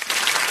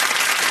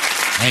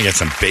 I got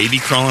some baby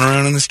crawling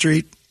around in the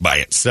street by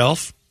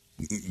itself,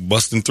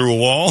 busting through a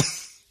wall.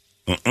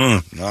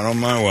 Not on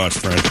my watch,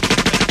 friend.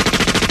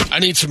 I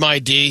need some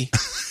ID.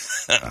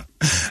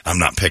 I'm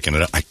not picking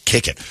it up. I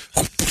kick it.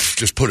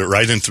 Just put it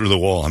right in through the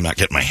wall. I'm not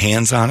getting my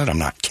hands on it. I'm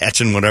not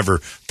catching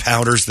whatever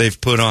powders they've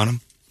put on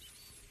them.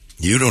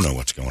 You don't know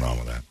what's going on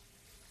with that.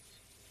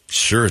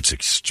 Sure, it's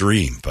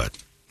extreme, but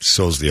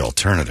so's the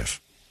alternative.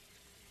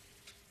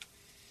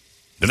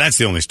 But that's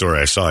the only story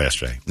I saw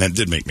yesterday. And that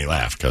did make me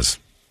laugh because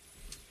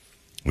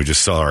we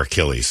just saw our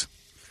Achilles.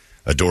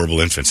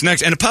 Adorable infants.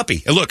 Next, and a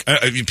puppy. And look,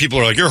 people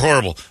are like, you're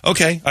horrible.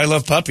 Okay, I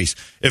love puppies.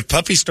 If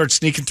puppies start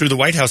sneaking through the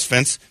White House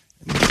fence,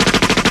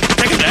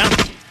 take them down.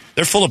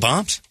 They're full of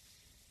bombs.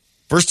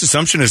 First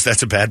assumption is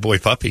that's a bad boy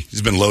puppy.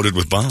 He's been loaded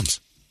with bombs.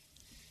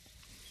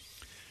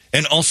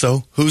 And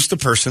also, who's the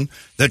person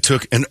that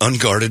took an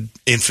unguarded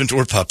infant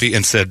or puppy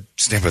and said,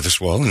 stand by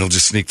this wall and he'll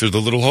just sneak through the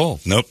little hole?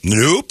 Nope.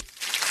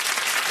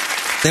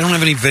 They don't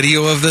have any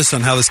video of this on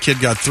how this kid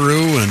got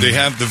through? And they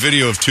have the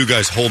video of 2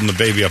 guys holding the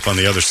baby up on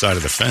the other side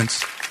of the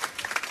fence,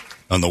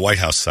 on the White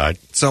House side.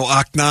 So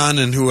Aknan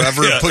and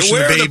whoever pushing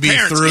the baby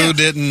through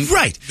didn't...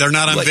 Right. They're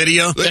not on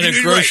video? And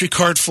a grocery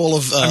cart full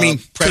of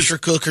pressure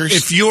cookers.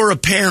 If you're a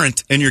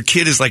parent and your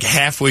kid is like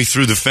halfway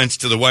through the fence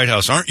to the White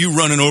House, aren't you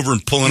running over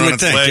and pulling on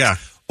its leg? Yeah.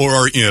 Or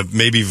are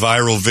maybe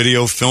viral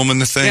video filming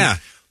the thing? Yeah.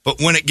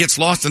 But when it gets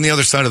lost on the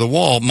other side of the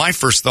wall, my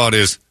first thought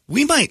is,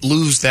 we might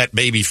lose that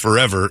baby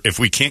forever if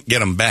we can't get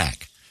him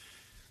back.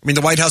 I mean,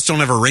 the White House don't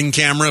have a Ring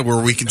camera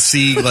where we can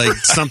see like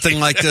something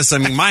like this. I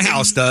mean, my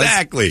house does.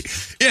 Exactly.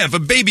 Yeah, if a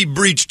baby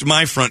breached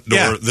my front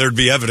door, there'd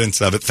be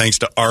evidence of it thanks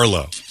to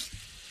Arlo.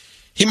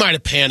 He might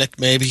have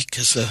panicked maybe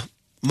because the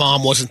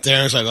mom wasn't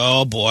there. He's like,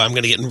 oh, boy, I'm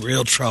going to get in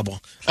real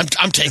trouble.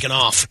 I'm taking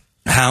off.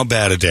 How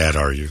bad a dad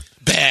are you?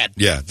 Bad.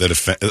 Yeah,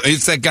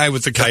 it's that guy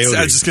with the coyote.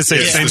 I was just going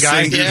to say, the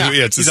same guy.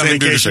 Yeah, it's the same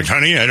dude who's like,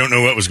 honey, I don't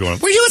know what was going on.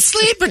 Were you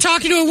asleep or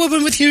talking to a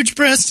woman with huge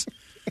breasts?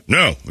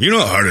 No. You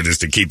know how hard it is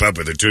to keep up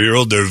with a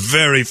 2-year-old? They're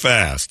very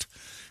fast.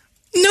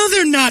 No,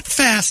 they're not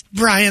fast,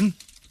 Brian.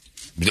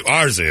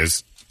 Ours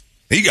is.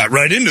 He got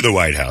right into the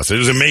White House. It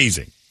was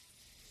amazing.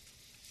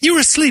 You were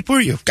asleep, were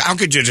you? How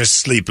could you just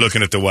sleep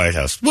looking at the White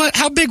House? What?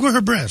 How big were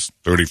her breasts?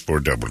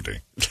 34 double D.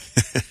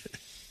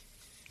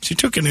 She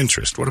took an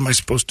interest. What am I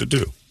supposed to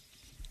do?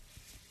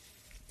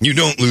 You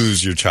don't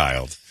lose your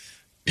child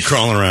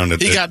crawling around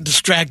at He got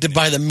distracted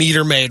by the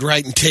meter maid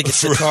writing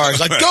tickets to cars.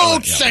 Like,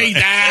 don't say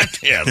that.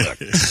 Yeah,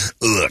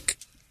 look.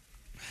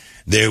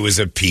 There was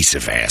a piece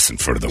of ass in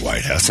front of the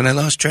White House, and I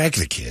lost track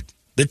of the kid.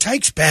 The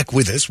tyke's back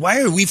with us.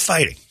 Why are we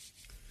fighting?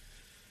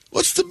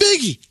 What's the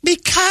biggie?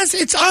 Because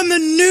it's on the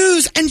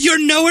news, and you're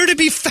nowhere to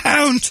be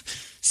found.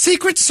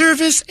 Secret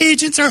Service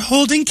agents are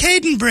holding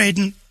Caden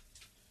Braden.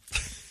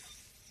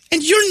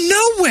 And you're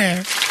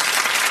nowhere.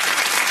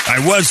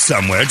 I was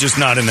somewhere, just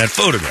not in that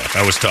photograph.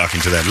 I was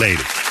talking to that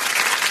lady.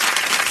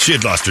 She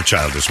had lost her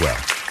child as well.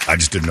 I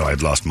just didn't know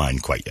I'd lost mine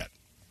quite yet.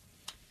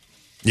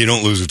 You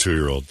don't lose a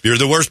 2-year-old. You're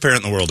the worst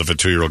parent in the world if a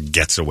 2-year-old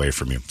gets away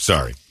from you.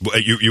 Sorry.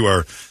 You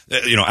are,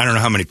 I don't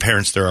know how many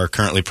parents there are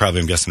currently. Probably,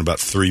 I'm guessing about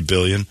 3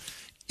 billion.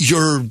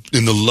 You're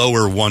in the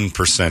lower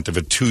 1% if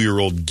a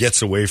 2-year-old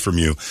gets away from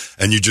you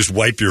and you just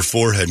wipe your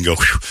forehead and go,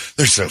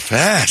 they're so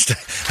fast.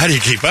 How do you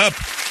keep up?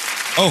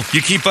 Oh,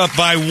 you keep up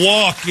by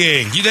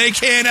walking. They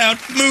can't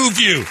outmove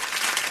you.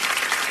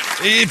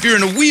 If you're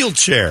in a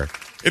wheelchair,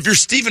 if you're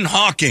Stephen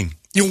Hawking,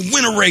 you'll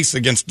win a race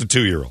against a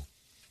 2-year-old.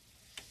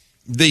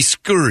 They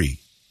scurry.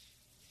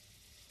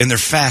 And they're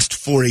fast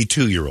for a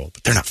 2-year-old,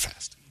 but they're not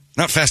fast.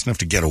 Not fast enough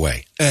to get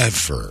away.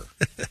 Ever.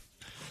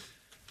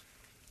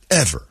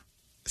 Ever.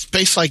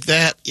 Space like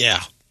that,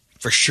 yeah,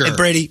 for sure. And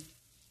Brady,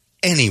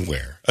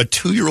 anywhere, a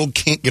 2-year-old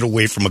can't get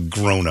away from a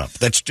grown-up.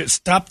 That's just,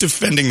 stop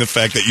defending the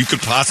fact that you could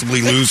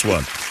possibly lose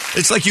one.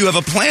 It's like you have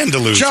a plan to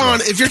lose John,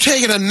 one. if you're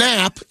taking a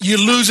nap, you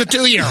lose a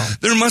 2-year-old.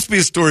 There must be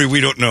a story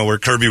we don't know where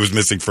Kirby was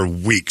missing for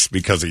weeks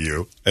because of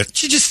you.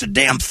 She's just so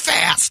damn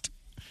fast.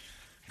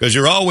 Because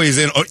you're always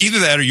in, or either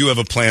that or you have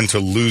a plan to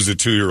lose a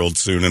 2-year-old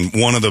soon. And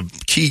one of the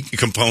key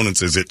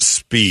components is its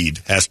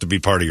speed has to be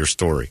part of your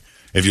story.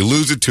 If you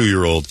lose a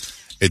 2-year-old,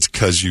 it's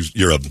because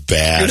you're a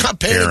bad You're not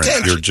paying parent.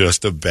 attention. You're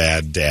just a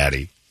bad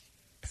daddy.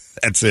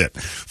 That's it.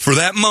 For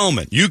that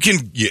moment, you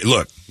can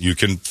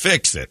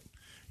fix it.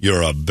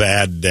 You're a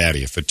bad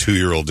daddy if a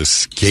 2-year-old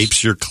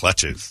escapes your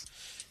clutches.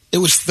 It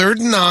was 3rd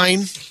and 9.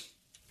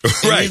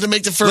 Right. I needed to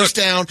make the first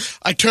down.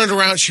 I turned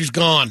around. She was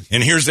gone.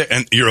 And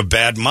and you're a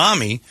bad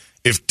mommy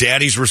if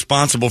daddy's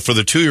responsible for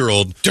the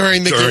 2-year-old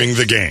during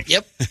the game.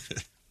 Yep.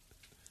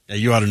 Yeah,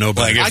 you ought to know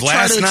about Like it. if I try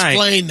last to night,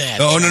 explain that.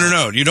 Oh,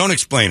 no. You don't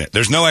explain it.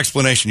 There's no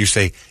explanation. You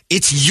say,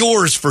 it's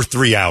yours for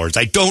 3 hours.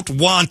 I don't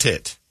want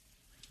it.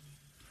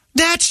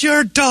 That's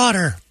your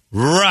daughter.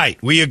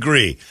 Right. We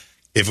agree.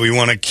 If we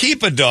want to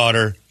keep a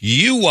daughter,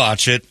 you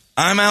watch it.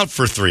 I'm out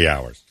for 3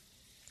 hours.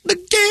 The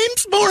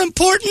game's more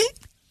important.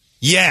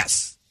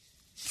 Yes.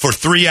 For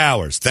 3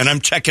 hours. Then I'm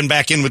checking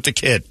back in with the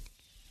kid.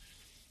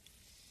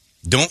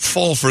 Don't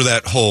fall for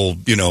that whole,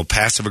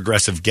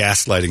 passive-aggressive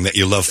gaslighting that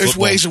you love football. There's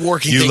ways of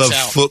working you things love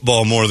out.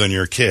 football more than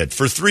your kid.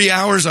 For 3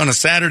 hours on a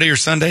Saturday or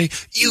Sunday,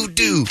 you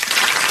do.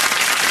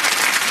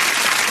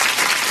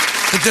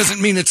 It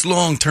doesn't mean it's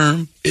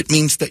long-term. It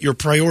means that your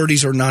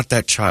priorities are not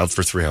that child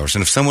for 3 hours.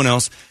 And if someone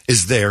else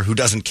is there who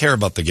doesn't care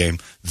about the game,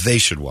 they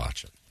should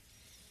watch it.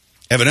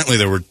 Evidently,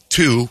 there were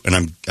 2,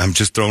 and I'm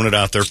just throwing it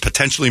out there,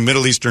 potentially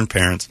Middle Eastern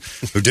parents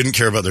who didn't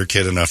care about their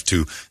kid enough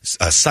to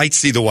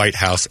sightsee the White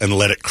House and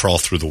let it crawl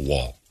through the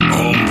wall.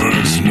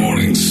 Holmberg's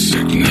Morning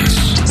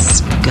Sickness.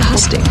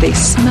 Disgusting. They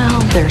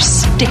smell. They're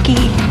sticky.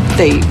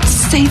 They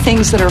say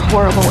things that are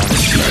horrible. 98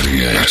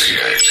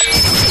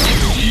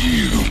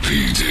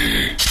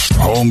 UPD.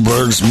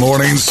 Holmberg's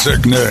Morning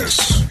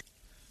Sickness.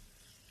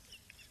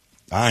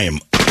 I am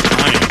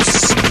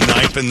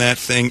sniping that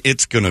thing.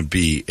 It's going to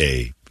be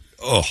a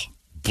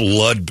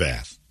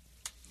bloodbath.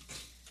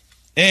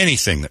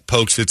 Anything that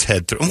pokes its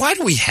head through. And why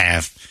do we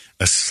have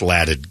a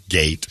slatted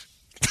gate?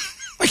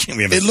 Why can't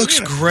we have It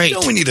looks great.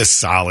 Don't we need a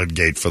solid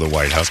gate for the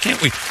White House?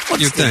 Can't we? What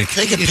do you think?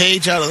 Take a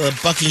page out of the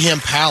Buckingham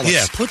Palace.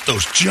 Yeah, put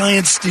those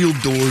giant steel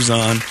doors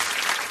on.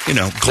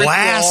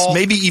 Glass, wall.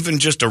 maybe even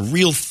just a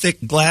real thick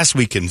glass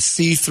we can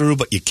see through,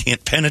 but you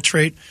can't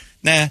penetrate.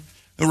 Nah,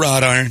 a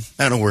wrought iron,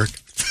 that'll work.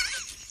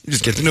 You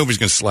just nobody's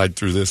going to slide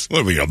through this.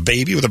 What are we, a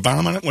baby with a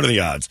bomb on it? What are the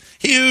odds?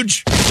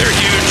 Huge. They're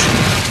huge.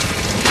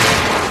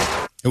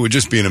 It would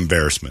just be an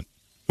embarrassment.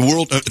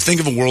 Think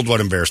of a worldwide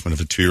embarrassment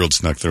if a 2-year-old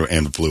snuck through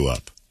and blew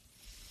up.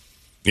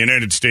 The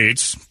United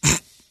States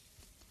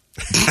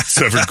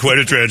suffered quite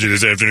a tragedy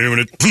this afternoon when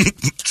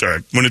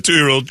a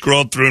 2-year-old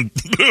crawled through and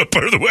blew up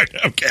part of the way.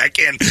 Okay, I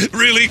can't.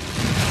 Really?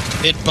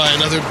 Hit by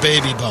another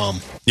baby bomb.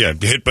 Yeah,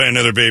 hit by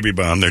another baby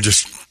bomb. They're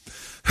just...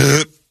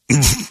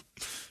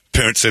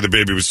 Parents say the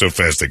baby was so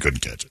fast they couldn't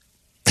catch it.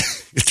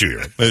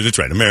 2-year-old. That's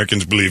right.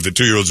 Americans believe that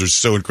 2-year-olds are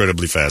so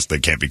incredibly fast they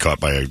can't be caught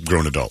by a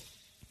grown adult.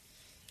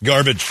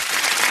 Garbage.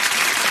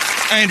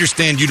 I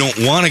understand you don't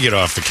want to get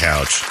off the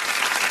couch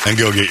and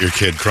go get your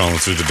kid crawling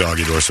through the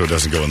doggy door so it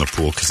doesn't go in the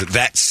pool, because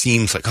that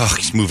seems like,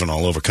 he's moving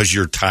all over because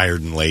you're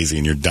tired and lazy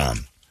and you're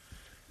done.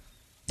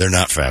 They're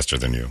not faster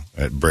than you.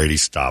 Brady,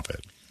 stop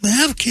it.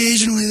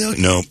 Occasionally, though.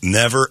 No,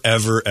 never,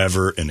 ever,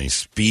 ever in a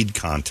speed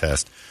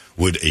contest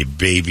would a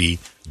baby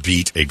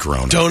beat a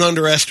grown-up. Don't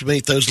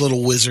underestimate those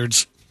little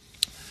wizards.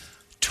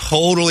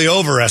 Totally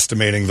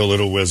overestimating the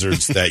little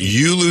wizards. That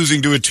you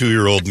losing to a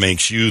 2-year-old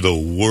makes you the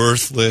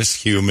worthless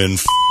human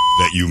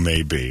that you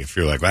may be. If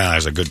you're like, wow,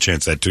 there's a good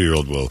chance that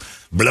 2-year-old will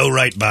blow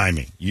right by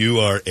me. You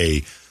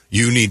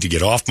need to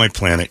get off my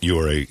planet. You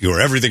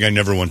are everything I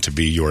never want to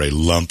be. You are a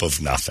lump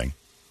of nothing.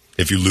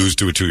 If you lose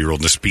to a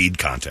 2-year-old in a speed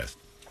contest.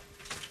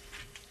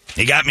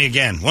 He got me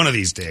again, one of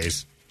these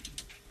days.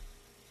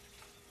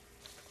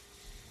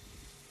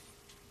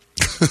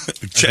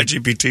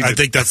 ChatGPT. I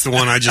think that's the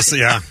one I just,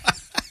 yeah.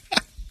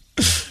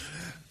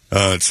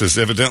 It says,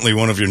 evidently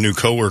one of your new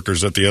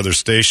coworkers at the other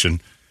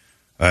station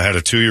had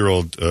a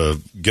 2-year-old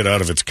get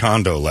out of its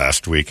condo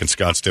last week, and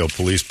Scottsdale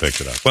police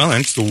picked it up. Well,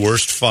 and it's the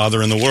worst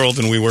father in the world,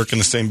 and we work in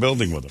the same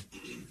building with him.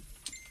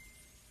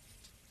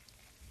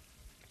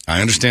 I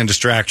understand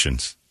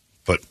distractions,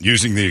 but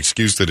using the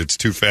excuse that it's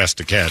too fast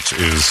to catch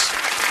is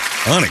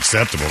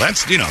unacceptable.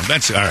 That's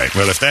all right.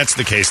 Well, if that's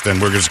the case, then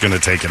we're just going to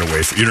take it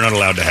away from you. You're not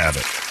allowed to have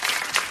it.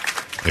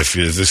 If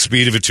the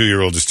speed of a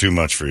 2-year-old is too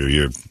much for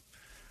you,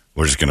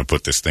 we're just going to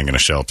put this thing in a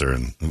shelter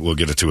and we'll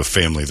get it to a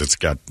family that's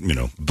got,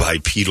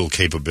 bipedal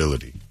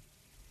capability.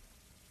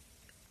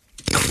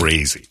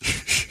 Crazy.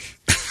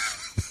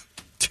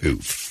 Too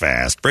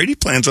fast. Brady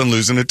plans on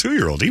losing a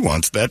 2-year-old. He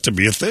wants that to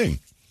be a thing.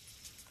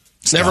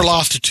 Never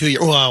lost a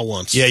 2-year-old. Well,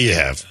 once. Yeah, you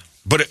have.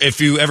 But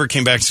if you ever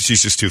came back and said,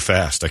 she's just too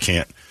fast, I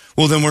can't.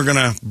 Well, then we're going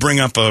to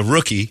bring up a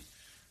rookie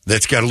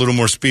that's got a little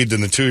more speed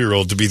than the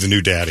 2-year-old to be the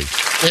new daddy.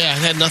 Yeah, it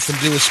had nothing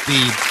to do with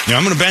speed.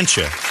 I'm going to bench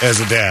you as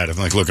a dad. I'm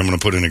like, look, I'm going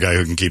to put in a guy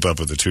who can keep up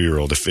with the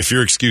 2-year-old. If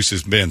your excuse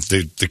has been,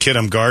 the kid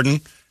I'm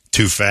guarding,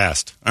 too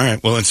fast. All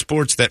right, well, in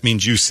sports, that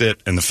means you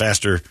sit, and the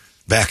faster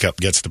backup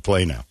gets to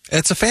play now.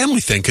 It's a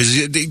family thing,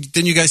 because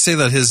didn't you guys say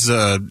that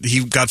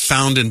he got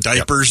found in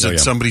diapers at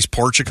somebody's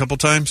porch a couple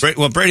times?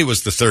 Well, Brady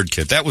was the third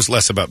kid. That was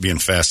less about being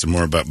fast and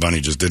more about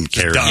Bunny just didn't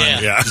care.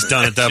 He's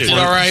done at that Did point.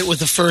 all right with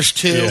the first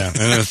two. Yeah, and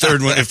then the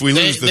third one, if we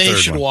lose the third one. They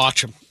should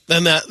watch him.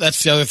 Then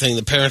that's the other thing.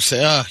 The parents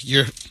say,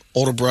 your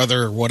older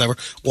brother or whatever,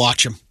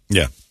 watch him.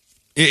 Yeah.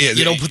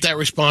 You don't put that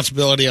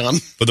responsibility on.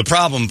 But the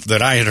problem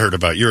that I had heard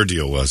about your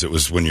deal was it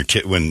was when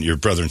your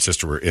brother and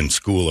sister were in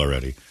school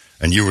already,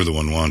 and you were the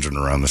one wandering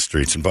around the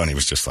streets, and Bunny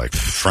was just like,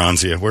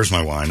 Franzia, where's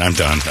my wine? I'm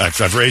done.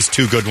 I've raised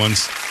 2 good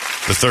ones.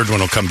 The third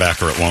one will come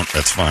back or it won't.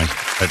 That's fine.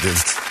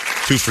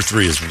 2 for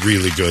 3 is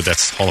really good.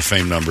 That's Hall of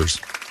Fame numbers.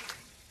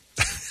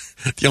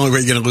 The only way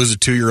you're going to lose a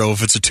 2-year-old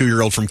if it's a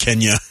 2-year-old from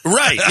Kenya.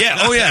 Right, yeah.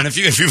 Oh, yeah. And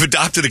if you've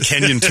adopted a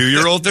Kenyan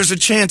 2-year-old, there's a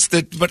chance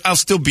that, but I'll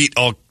still beat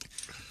all.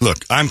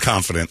 Look, I'm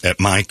confident at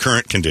my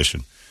current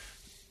condition,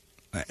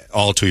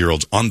 all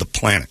 2-year-olds on the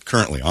planet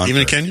currently on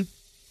Even Earth. a Kenyan?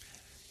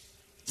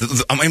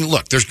 I mean,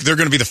 look, they're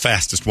going to be the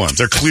fastest ones.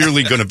 They're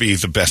clearly going to be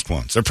the best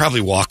ones. They're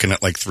probably walking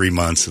at like 3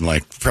 months and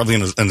like probably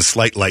in a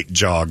slight light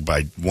jog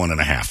by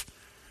 1.5.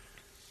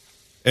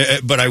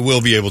 But I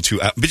will be able to,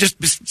 but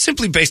just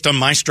simply based on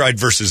my stride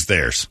versus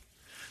theirs.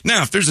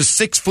 Now, if there's a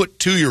 6-foot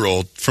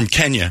 2-year-old from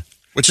Kenya,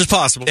 which is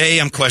possible. A,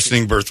 I'm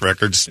questioning birth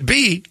records.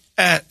 B,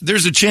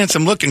 there's a chance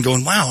I'm looking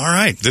going, wow, all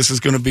right, this is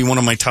going to be one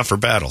of my tougher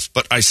battles.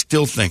 But I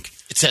still think.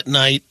 It's at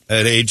night.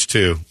 At age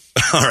 2.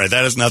 All right,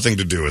 that has nothing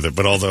to do with it.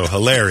 But although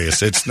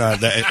hilarious, it's not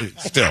that.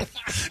 Still,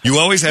 you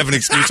always have an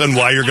excuse on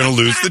why you're going to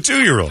lose the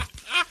 2-year-old.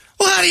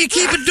 Well, how do you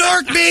keep a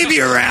dark baby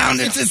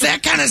around? It's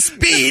that kind of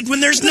speed when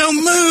there's no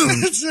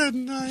moon. It's at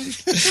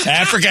night.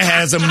 Africa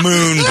has a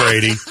moon,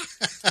 Brady.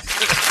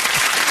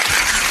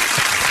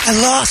 I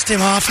lost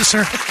him,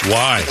 officer.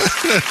 Why?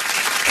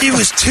 He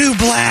was too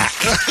black.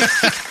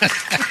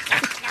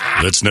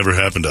 That's never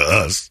happened to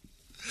us.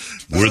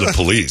 We're the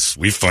police.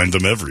 We find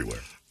them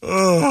everywhere.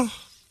 Oh.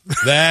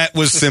 That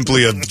was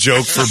simply a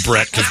joke for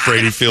Brett because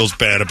Brady feels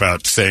bad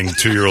about saying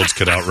 2-year-olds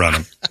could outrun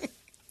him.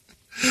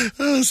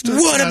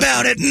 What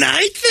about at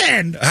night,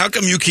 then? How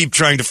come you keep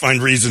trying to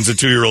find reasons a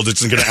 2-year-old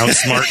isn't going to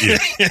outsmart you?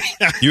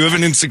 You have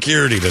an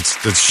insecurity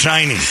that's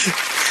shining.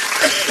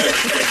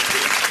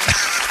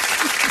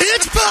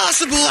 It's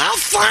possible. I'll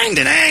find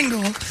an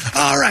angle.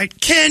 All right,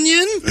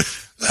 Kenyan,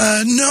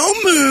 no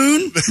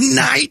moon,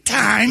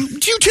 nighttime.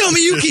 You tell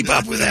me you keep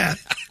up with that.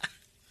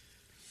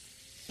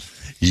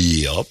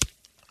 Yup.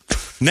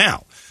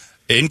 Now,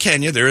 in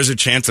Kenya, there is a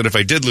chance that if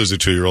I did lose a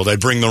 2-year-old, I'd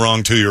bring the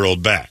wrong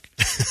 2-year-old back.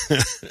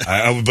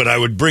 But I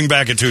would bring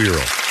back a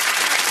 2-year-old.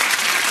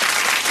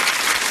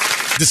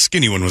 This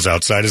skinny one was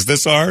outside. Is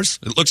this ours?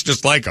 It looks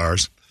just like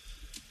ours.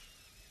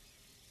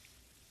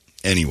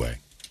 Anyway.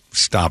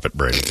 Stop it,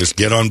 Brady. Just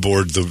get on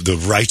board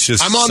the righteous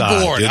side. I'm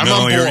on board. I'm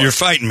on board. You're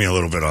fighting me a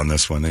little bit on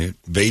this one. The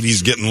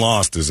baby's getting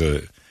lost is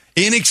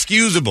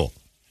inexcusable.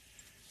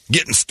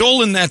 Getting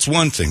stolen, that's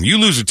one thing. You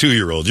lose a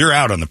 2-year-old, you're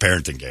out on the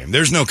parenting game.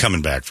 There's no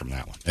coming back from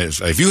that one.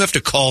 If you have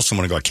to call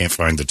someone and go, I can't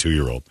find the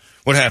 2-year-old.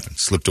 What happened?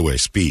 Slipped away.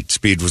 Speed.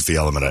 Speed was the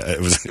element.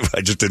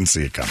 I just didn't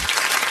see it coming.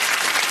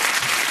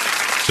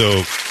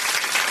 So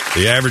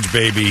the average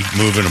baby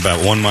moving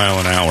about 1 mile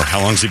an hour.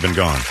 How long's he been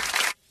gone?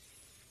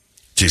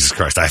 Jesus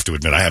Christ, I have to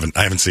admit, I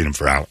haven't seen him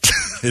for hours.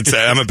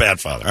 I'm a bad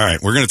father. All right,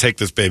 we're going to take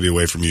this baby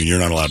away from you, and you're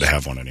not allowed to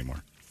have one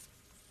anymore.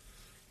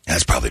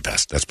 That's probably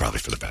best. That's probably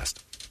for the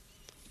best.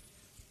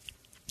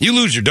 You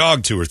lose your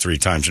dog 2 or 3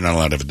 times, you're not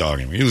allowed to have a dog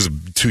anymore. You lose a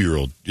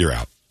 2-year-old, you're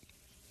out.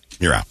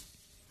 You're out.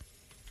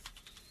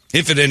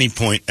 If at any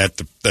point at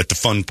the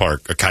fun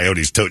park, a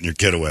coyote's toting your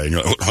kid away, and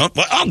you're like, huh?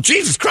 Oh,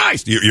 Jesus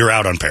Christ! You're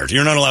out on parenting.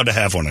 You're not allowed to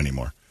have one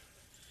anymore.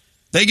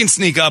 They can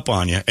sneak up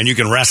on you, and you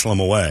can wrestle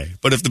them away.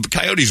 But if the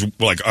coyote's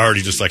like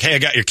already just like, hey, I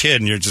got your kid,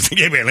 and you're just like,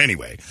 hey, well,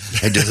 anyway.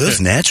 And do those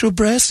natural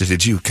breasts, or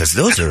did you? Because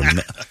those are...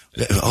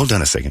 Hold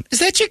on a second. Is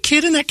that your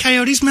kid in that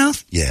coyote's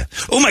mouth? Yeah.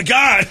 Oh, my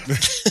God!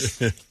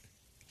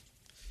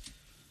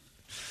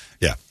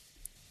 Yeah.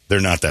 They're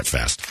not that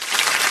fast.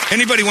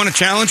 Anybody want to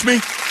challenge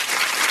me?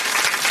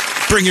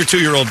 Bring your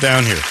 2-year-old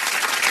down here.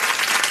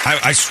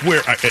 I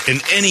swear, in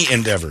any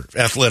endeavor,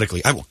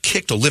 athletically, I will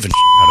kick the living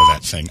out of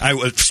that thing. I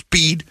will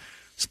speed...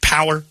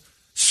 Power,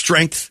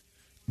 strength,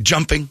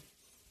 jumping,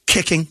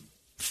 kicking,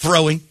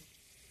 throwing.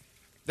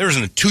 There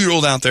isn't a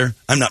 2-year-old out there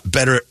I'm not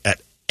better at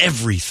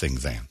everything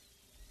than.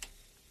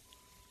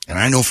 And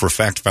I know for a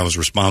fact if I was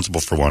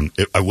responsible for one,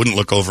 I wouldn't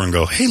look over and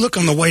go, hey, look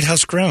on the White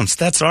House grounds.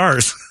 That's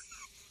ours.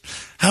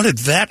 How did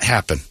that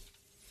happen?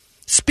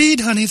 Speed,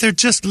 honey. They're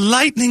just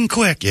lightning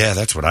quick. Yeah,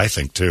 that's what I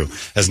think, too.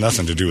 Has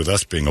nothing to do with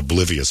us being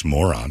oblivious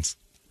morons.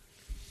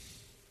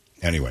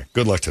 Anyway,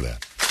 good luck to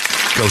that.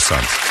 Go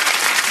Suns.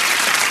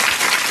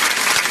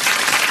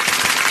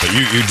 But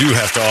you do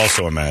have to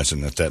also imagine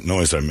that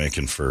noise I'm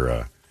making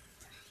for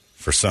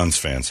Suns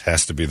fans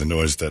has to be the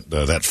noise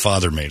that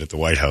father made at the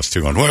White House,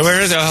 too.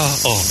 Where is it?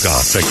 Oh,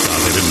 God, thank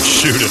God they didn't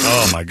shoot it.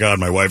 Oh, my God,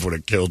 my wife would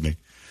have killed me.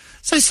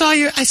 So I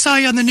saw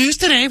you on the news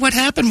today. What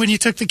happened when you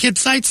took the kids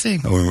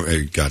sightseeing? Oh,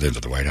 we got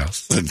into the White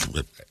House.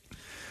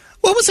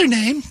 What was her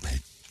name?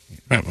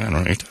 I don't know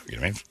what you're talking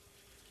about.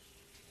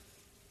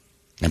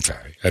 I'm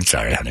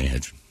sorry, honey.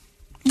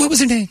 What was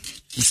her name?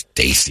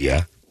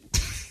 Stacia.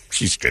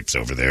 She strips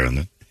over there on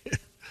the...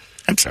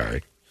 I'm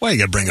sorry. Why you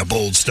gotta bring up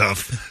old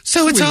stuff?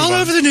 So it's all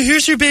over the news.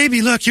 Here's your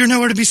baby. Look, you're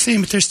nowhere to be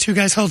seen, but there's two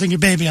guys holding your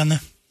baby on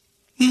the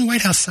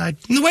White House side.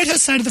 On the White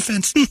House side of the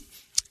fence.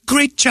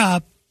 Great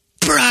job,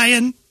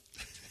 Brian.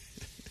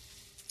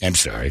 I'm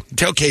sorry.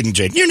 Tell Caden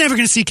Jaden. You're never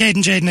going to see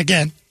Caden Jaden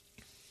again.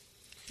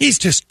 He's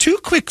just too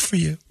quick for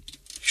you.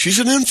 She's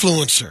an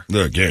influencer.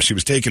 Look, yeah, she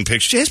was taking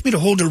pictures. She asked me to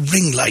hold her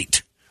ring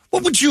light.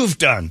 What would you have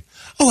done?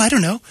 Oh, I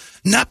don't know.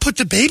 Not put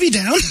the baby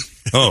down.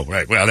 Oh,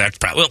 right. Well, that's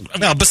probably...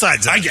 Well,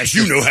 besides that, I guess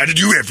you know how to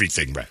do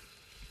everything, right?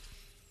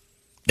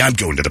 I'm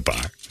going to the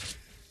bar.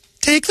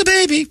 Take the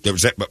baby.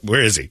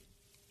 Where is he?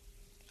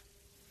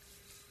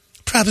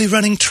 Probably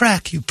running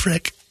track, you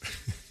prick.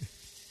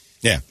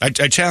 Yeah, I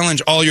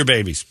challenge all your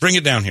babies. Bring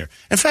it down here.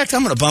 In fact,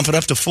 I'm going to bump it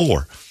up to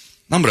 4.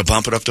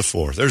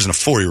 There's a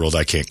 4-year-old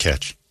I can't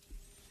catch.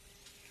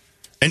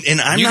 And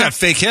you got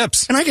fake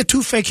hips. And I get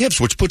 2 fake hips,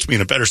 which puts me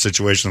in a better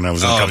situation than I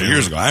was in a couple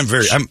years ago.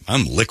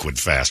 I'm liquid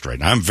fast right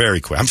now. I'm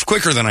very quick. I'm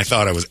quicker than I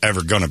thought I was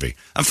ever going to be.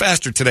 I'm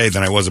faster today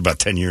than I was about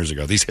 10 years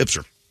ago. These hips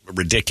are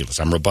ridiculous.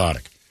 I'm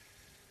robotic.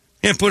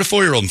 Yeah, put a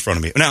 4-year-old in front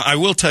of me. Now, I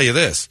will tell you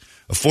this.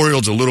 A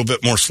 4-year-old's a little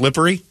bit more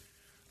slippery.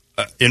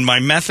 In my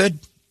method...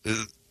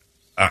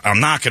 I'm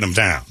knocking him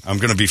down. I'm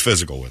going to be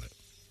physical with it.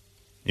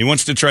 He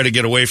wants to try to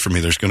get away from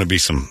me. There's going to be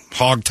some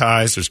hog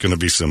ties. There's going to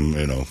be some,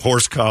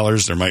 horse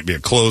collars. There might be a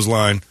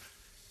clothesline.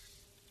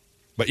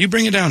 But you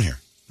bring it down here.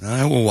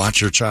 I will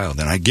watch your child,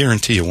 and I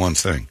guarantee you one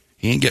thing.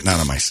 He ain't getting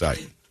out of my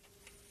sight.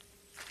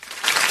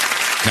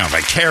 Now, if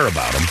I care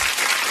about him,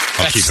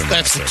 I'll keep him in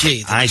my sight. That's the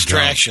key, the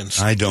distractions.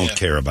 I don't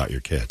care about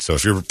your kid. So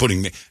if you're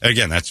putting me...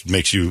 Again, that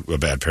makes you a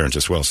bad parent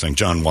as well, saying,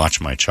 John,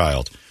 watch my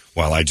child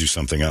while I do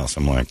something else.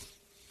 I'm like...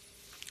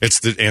 It's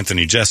the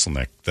Anthony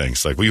Jeselnik thing.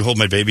 It's like, will you hold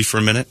my baby for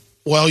a minute?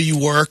 While you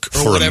work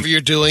or whatever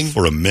you're doing.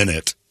 For a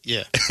minute.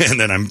 Yeah. And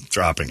then I'm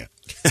dropping it.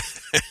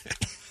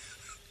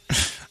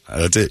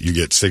 That's it. You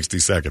get 60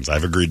 seconds.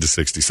 I've agreed to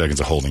 60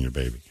 seconds of holding your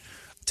baby.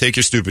 Take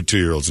your stupid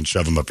 2-year-olds and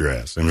shove them up your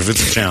ass. And if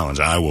it's a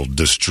challenge, I will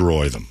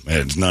destroy them.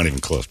 It's not even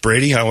close.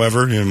 Brady,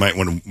 however, you might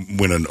want to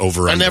win an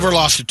over. I never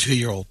lost a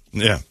 2-year-old.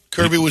 Yeah.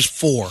 Kirby was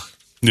 4.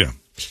 Yeah.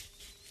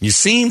 You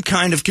seem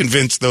kind of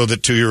convinced, though,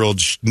 that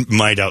 2-year-olds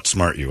might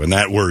outsmart you, and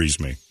that worries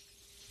me.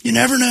 You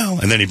never know.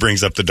 And then he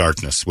brings up the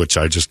darkness, which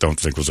I just don't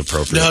think was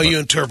appropriate. No, you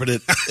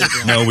interpreted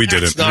it. No, we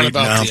didn't. It's not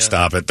about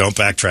stop it. Don't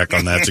backtrack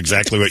on that. That's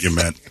exactly what you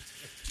meant.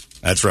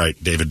 That's right,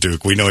 David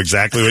Duke. We know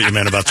exactly what you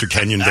meant about your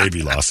Kenyan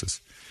baby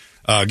losses.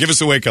 Give us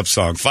a wake-up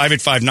song,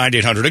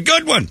 585-9800, a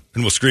good one,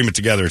 and we'll scream it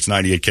together. It's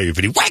 98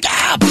 KUPD. Wake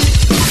up!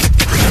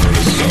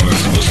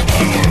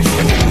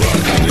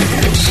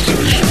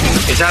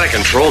 It's out of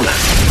control now.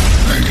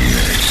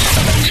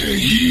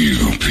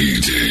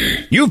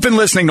 KUPD. You've been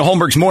listening to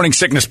Holmberg's Morning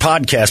Sickness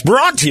Podcast,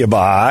 brought to you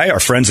by our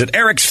friends at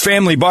Eric's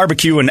Family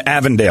Barbecue in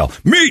Avondale.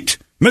 Meet,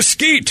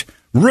 mesquite,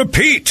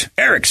 repeat.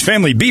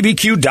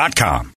 Eric'sFamilyBBQ.com.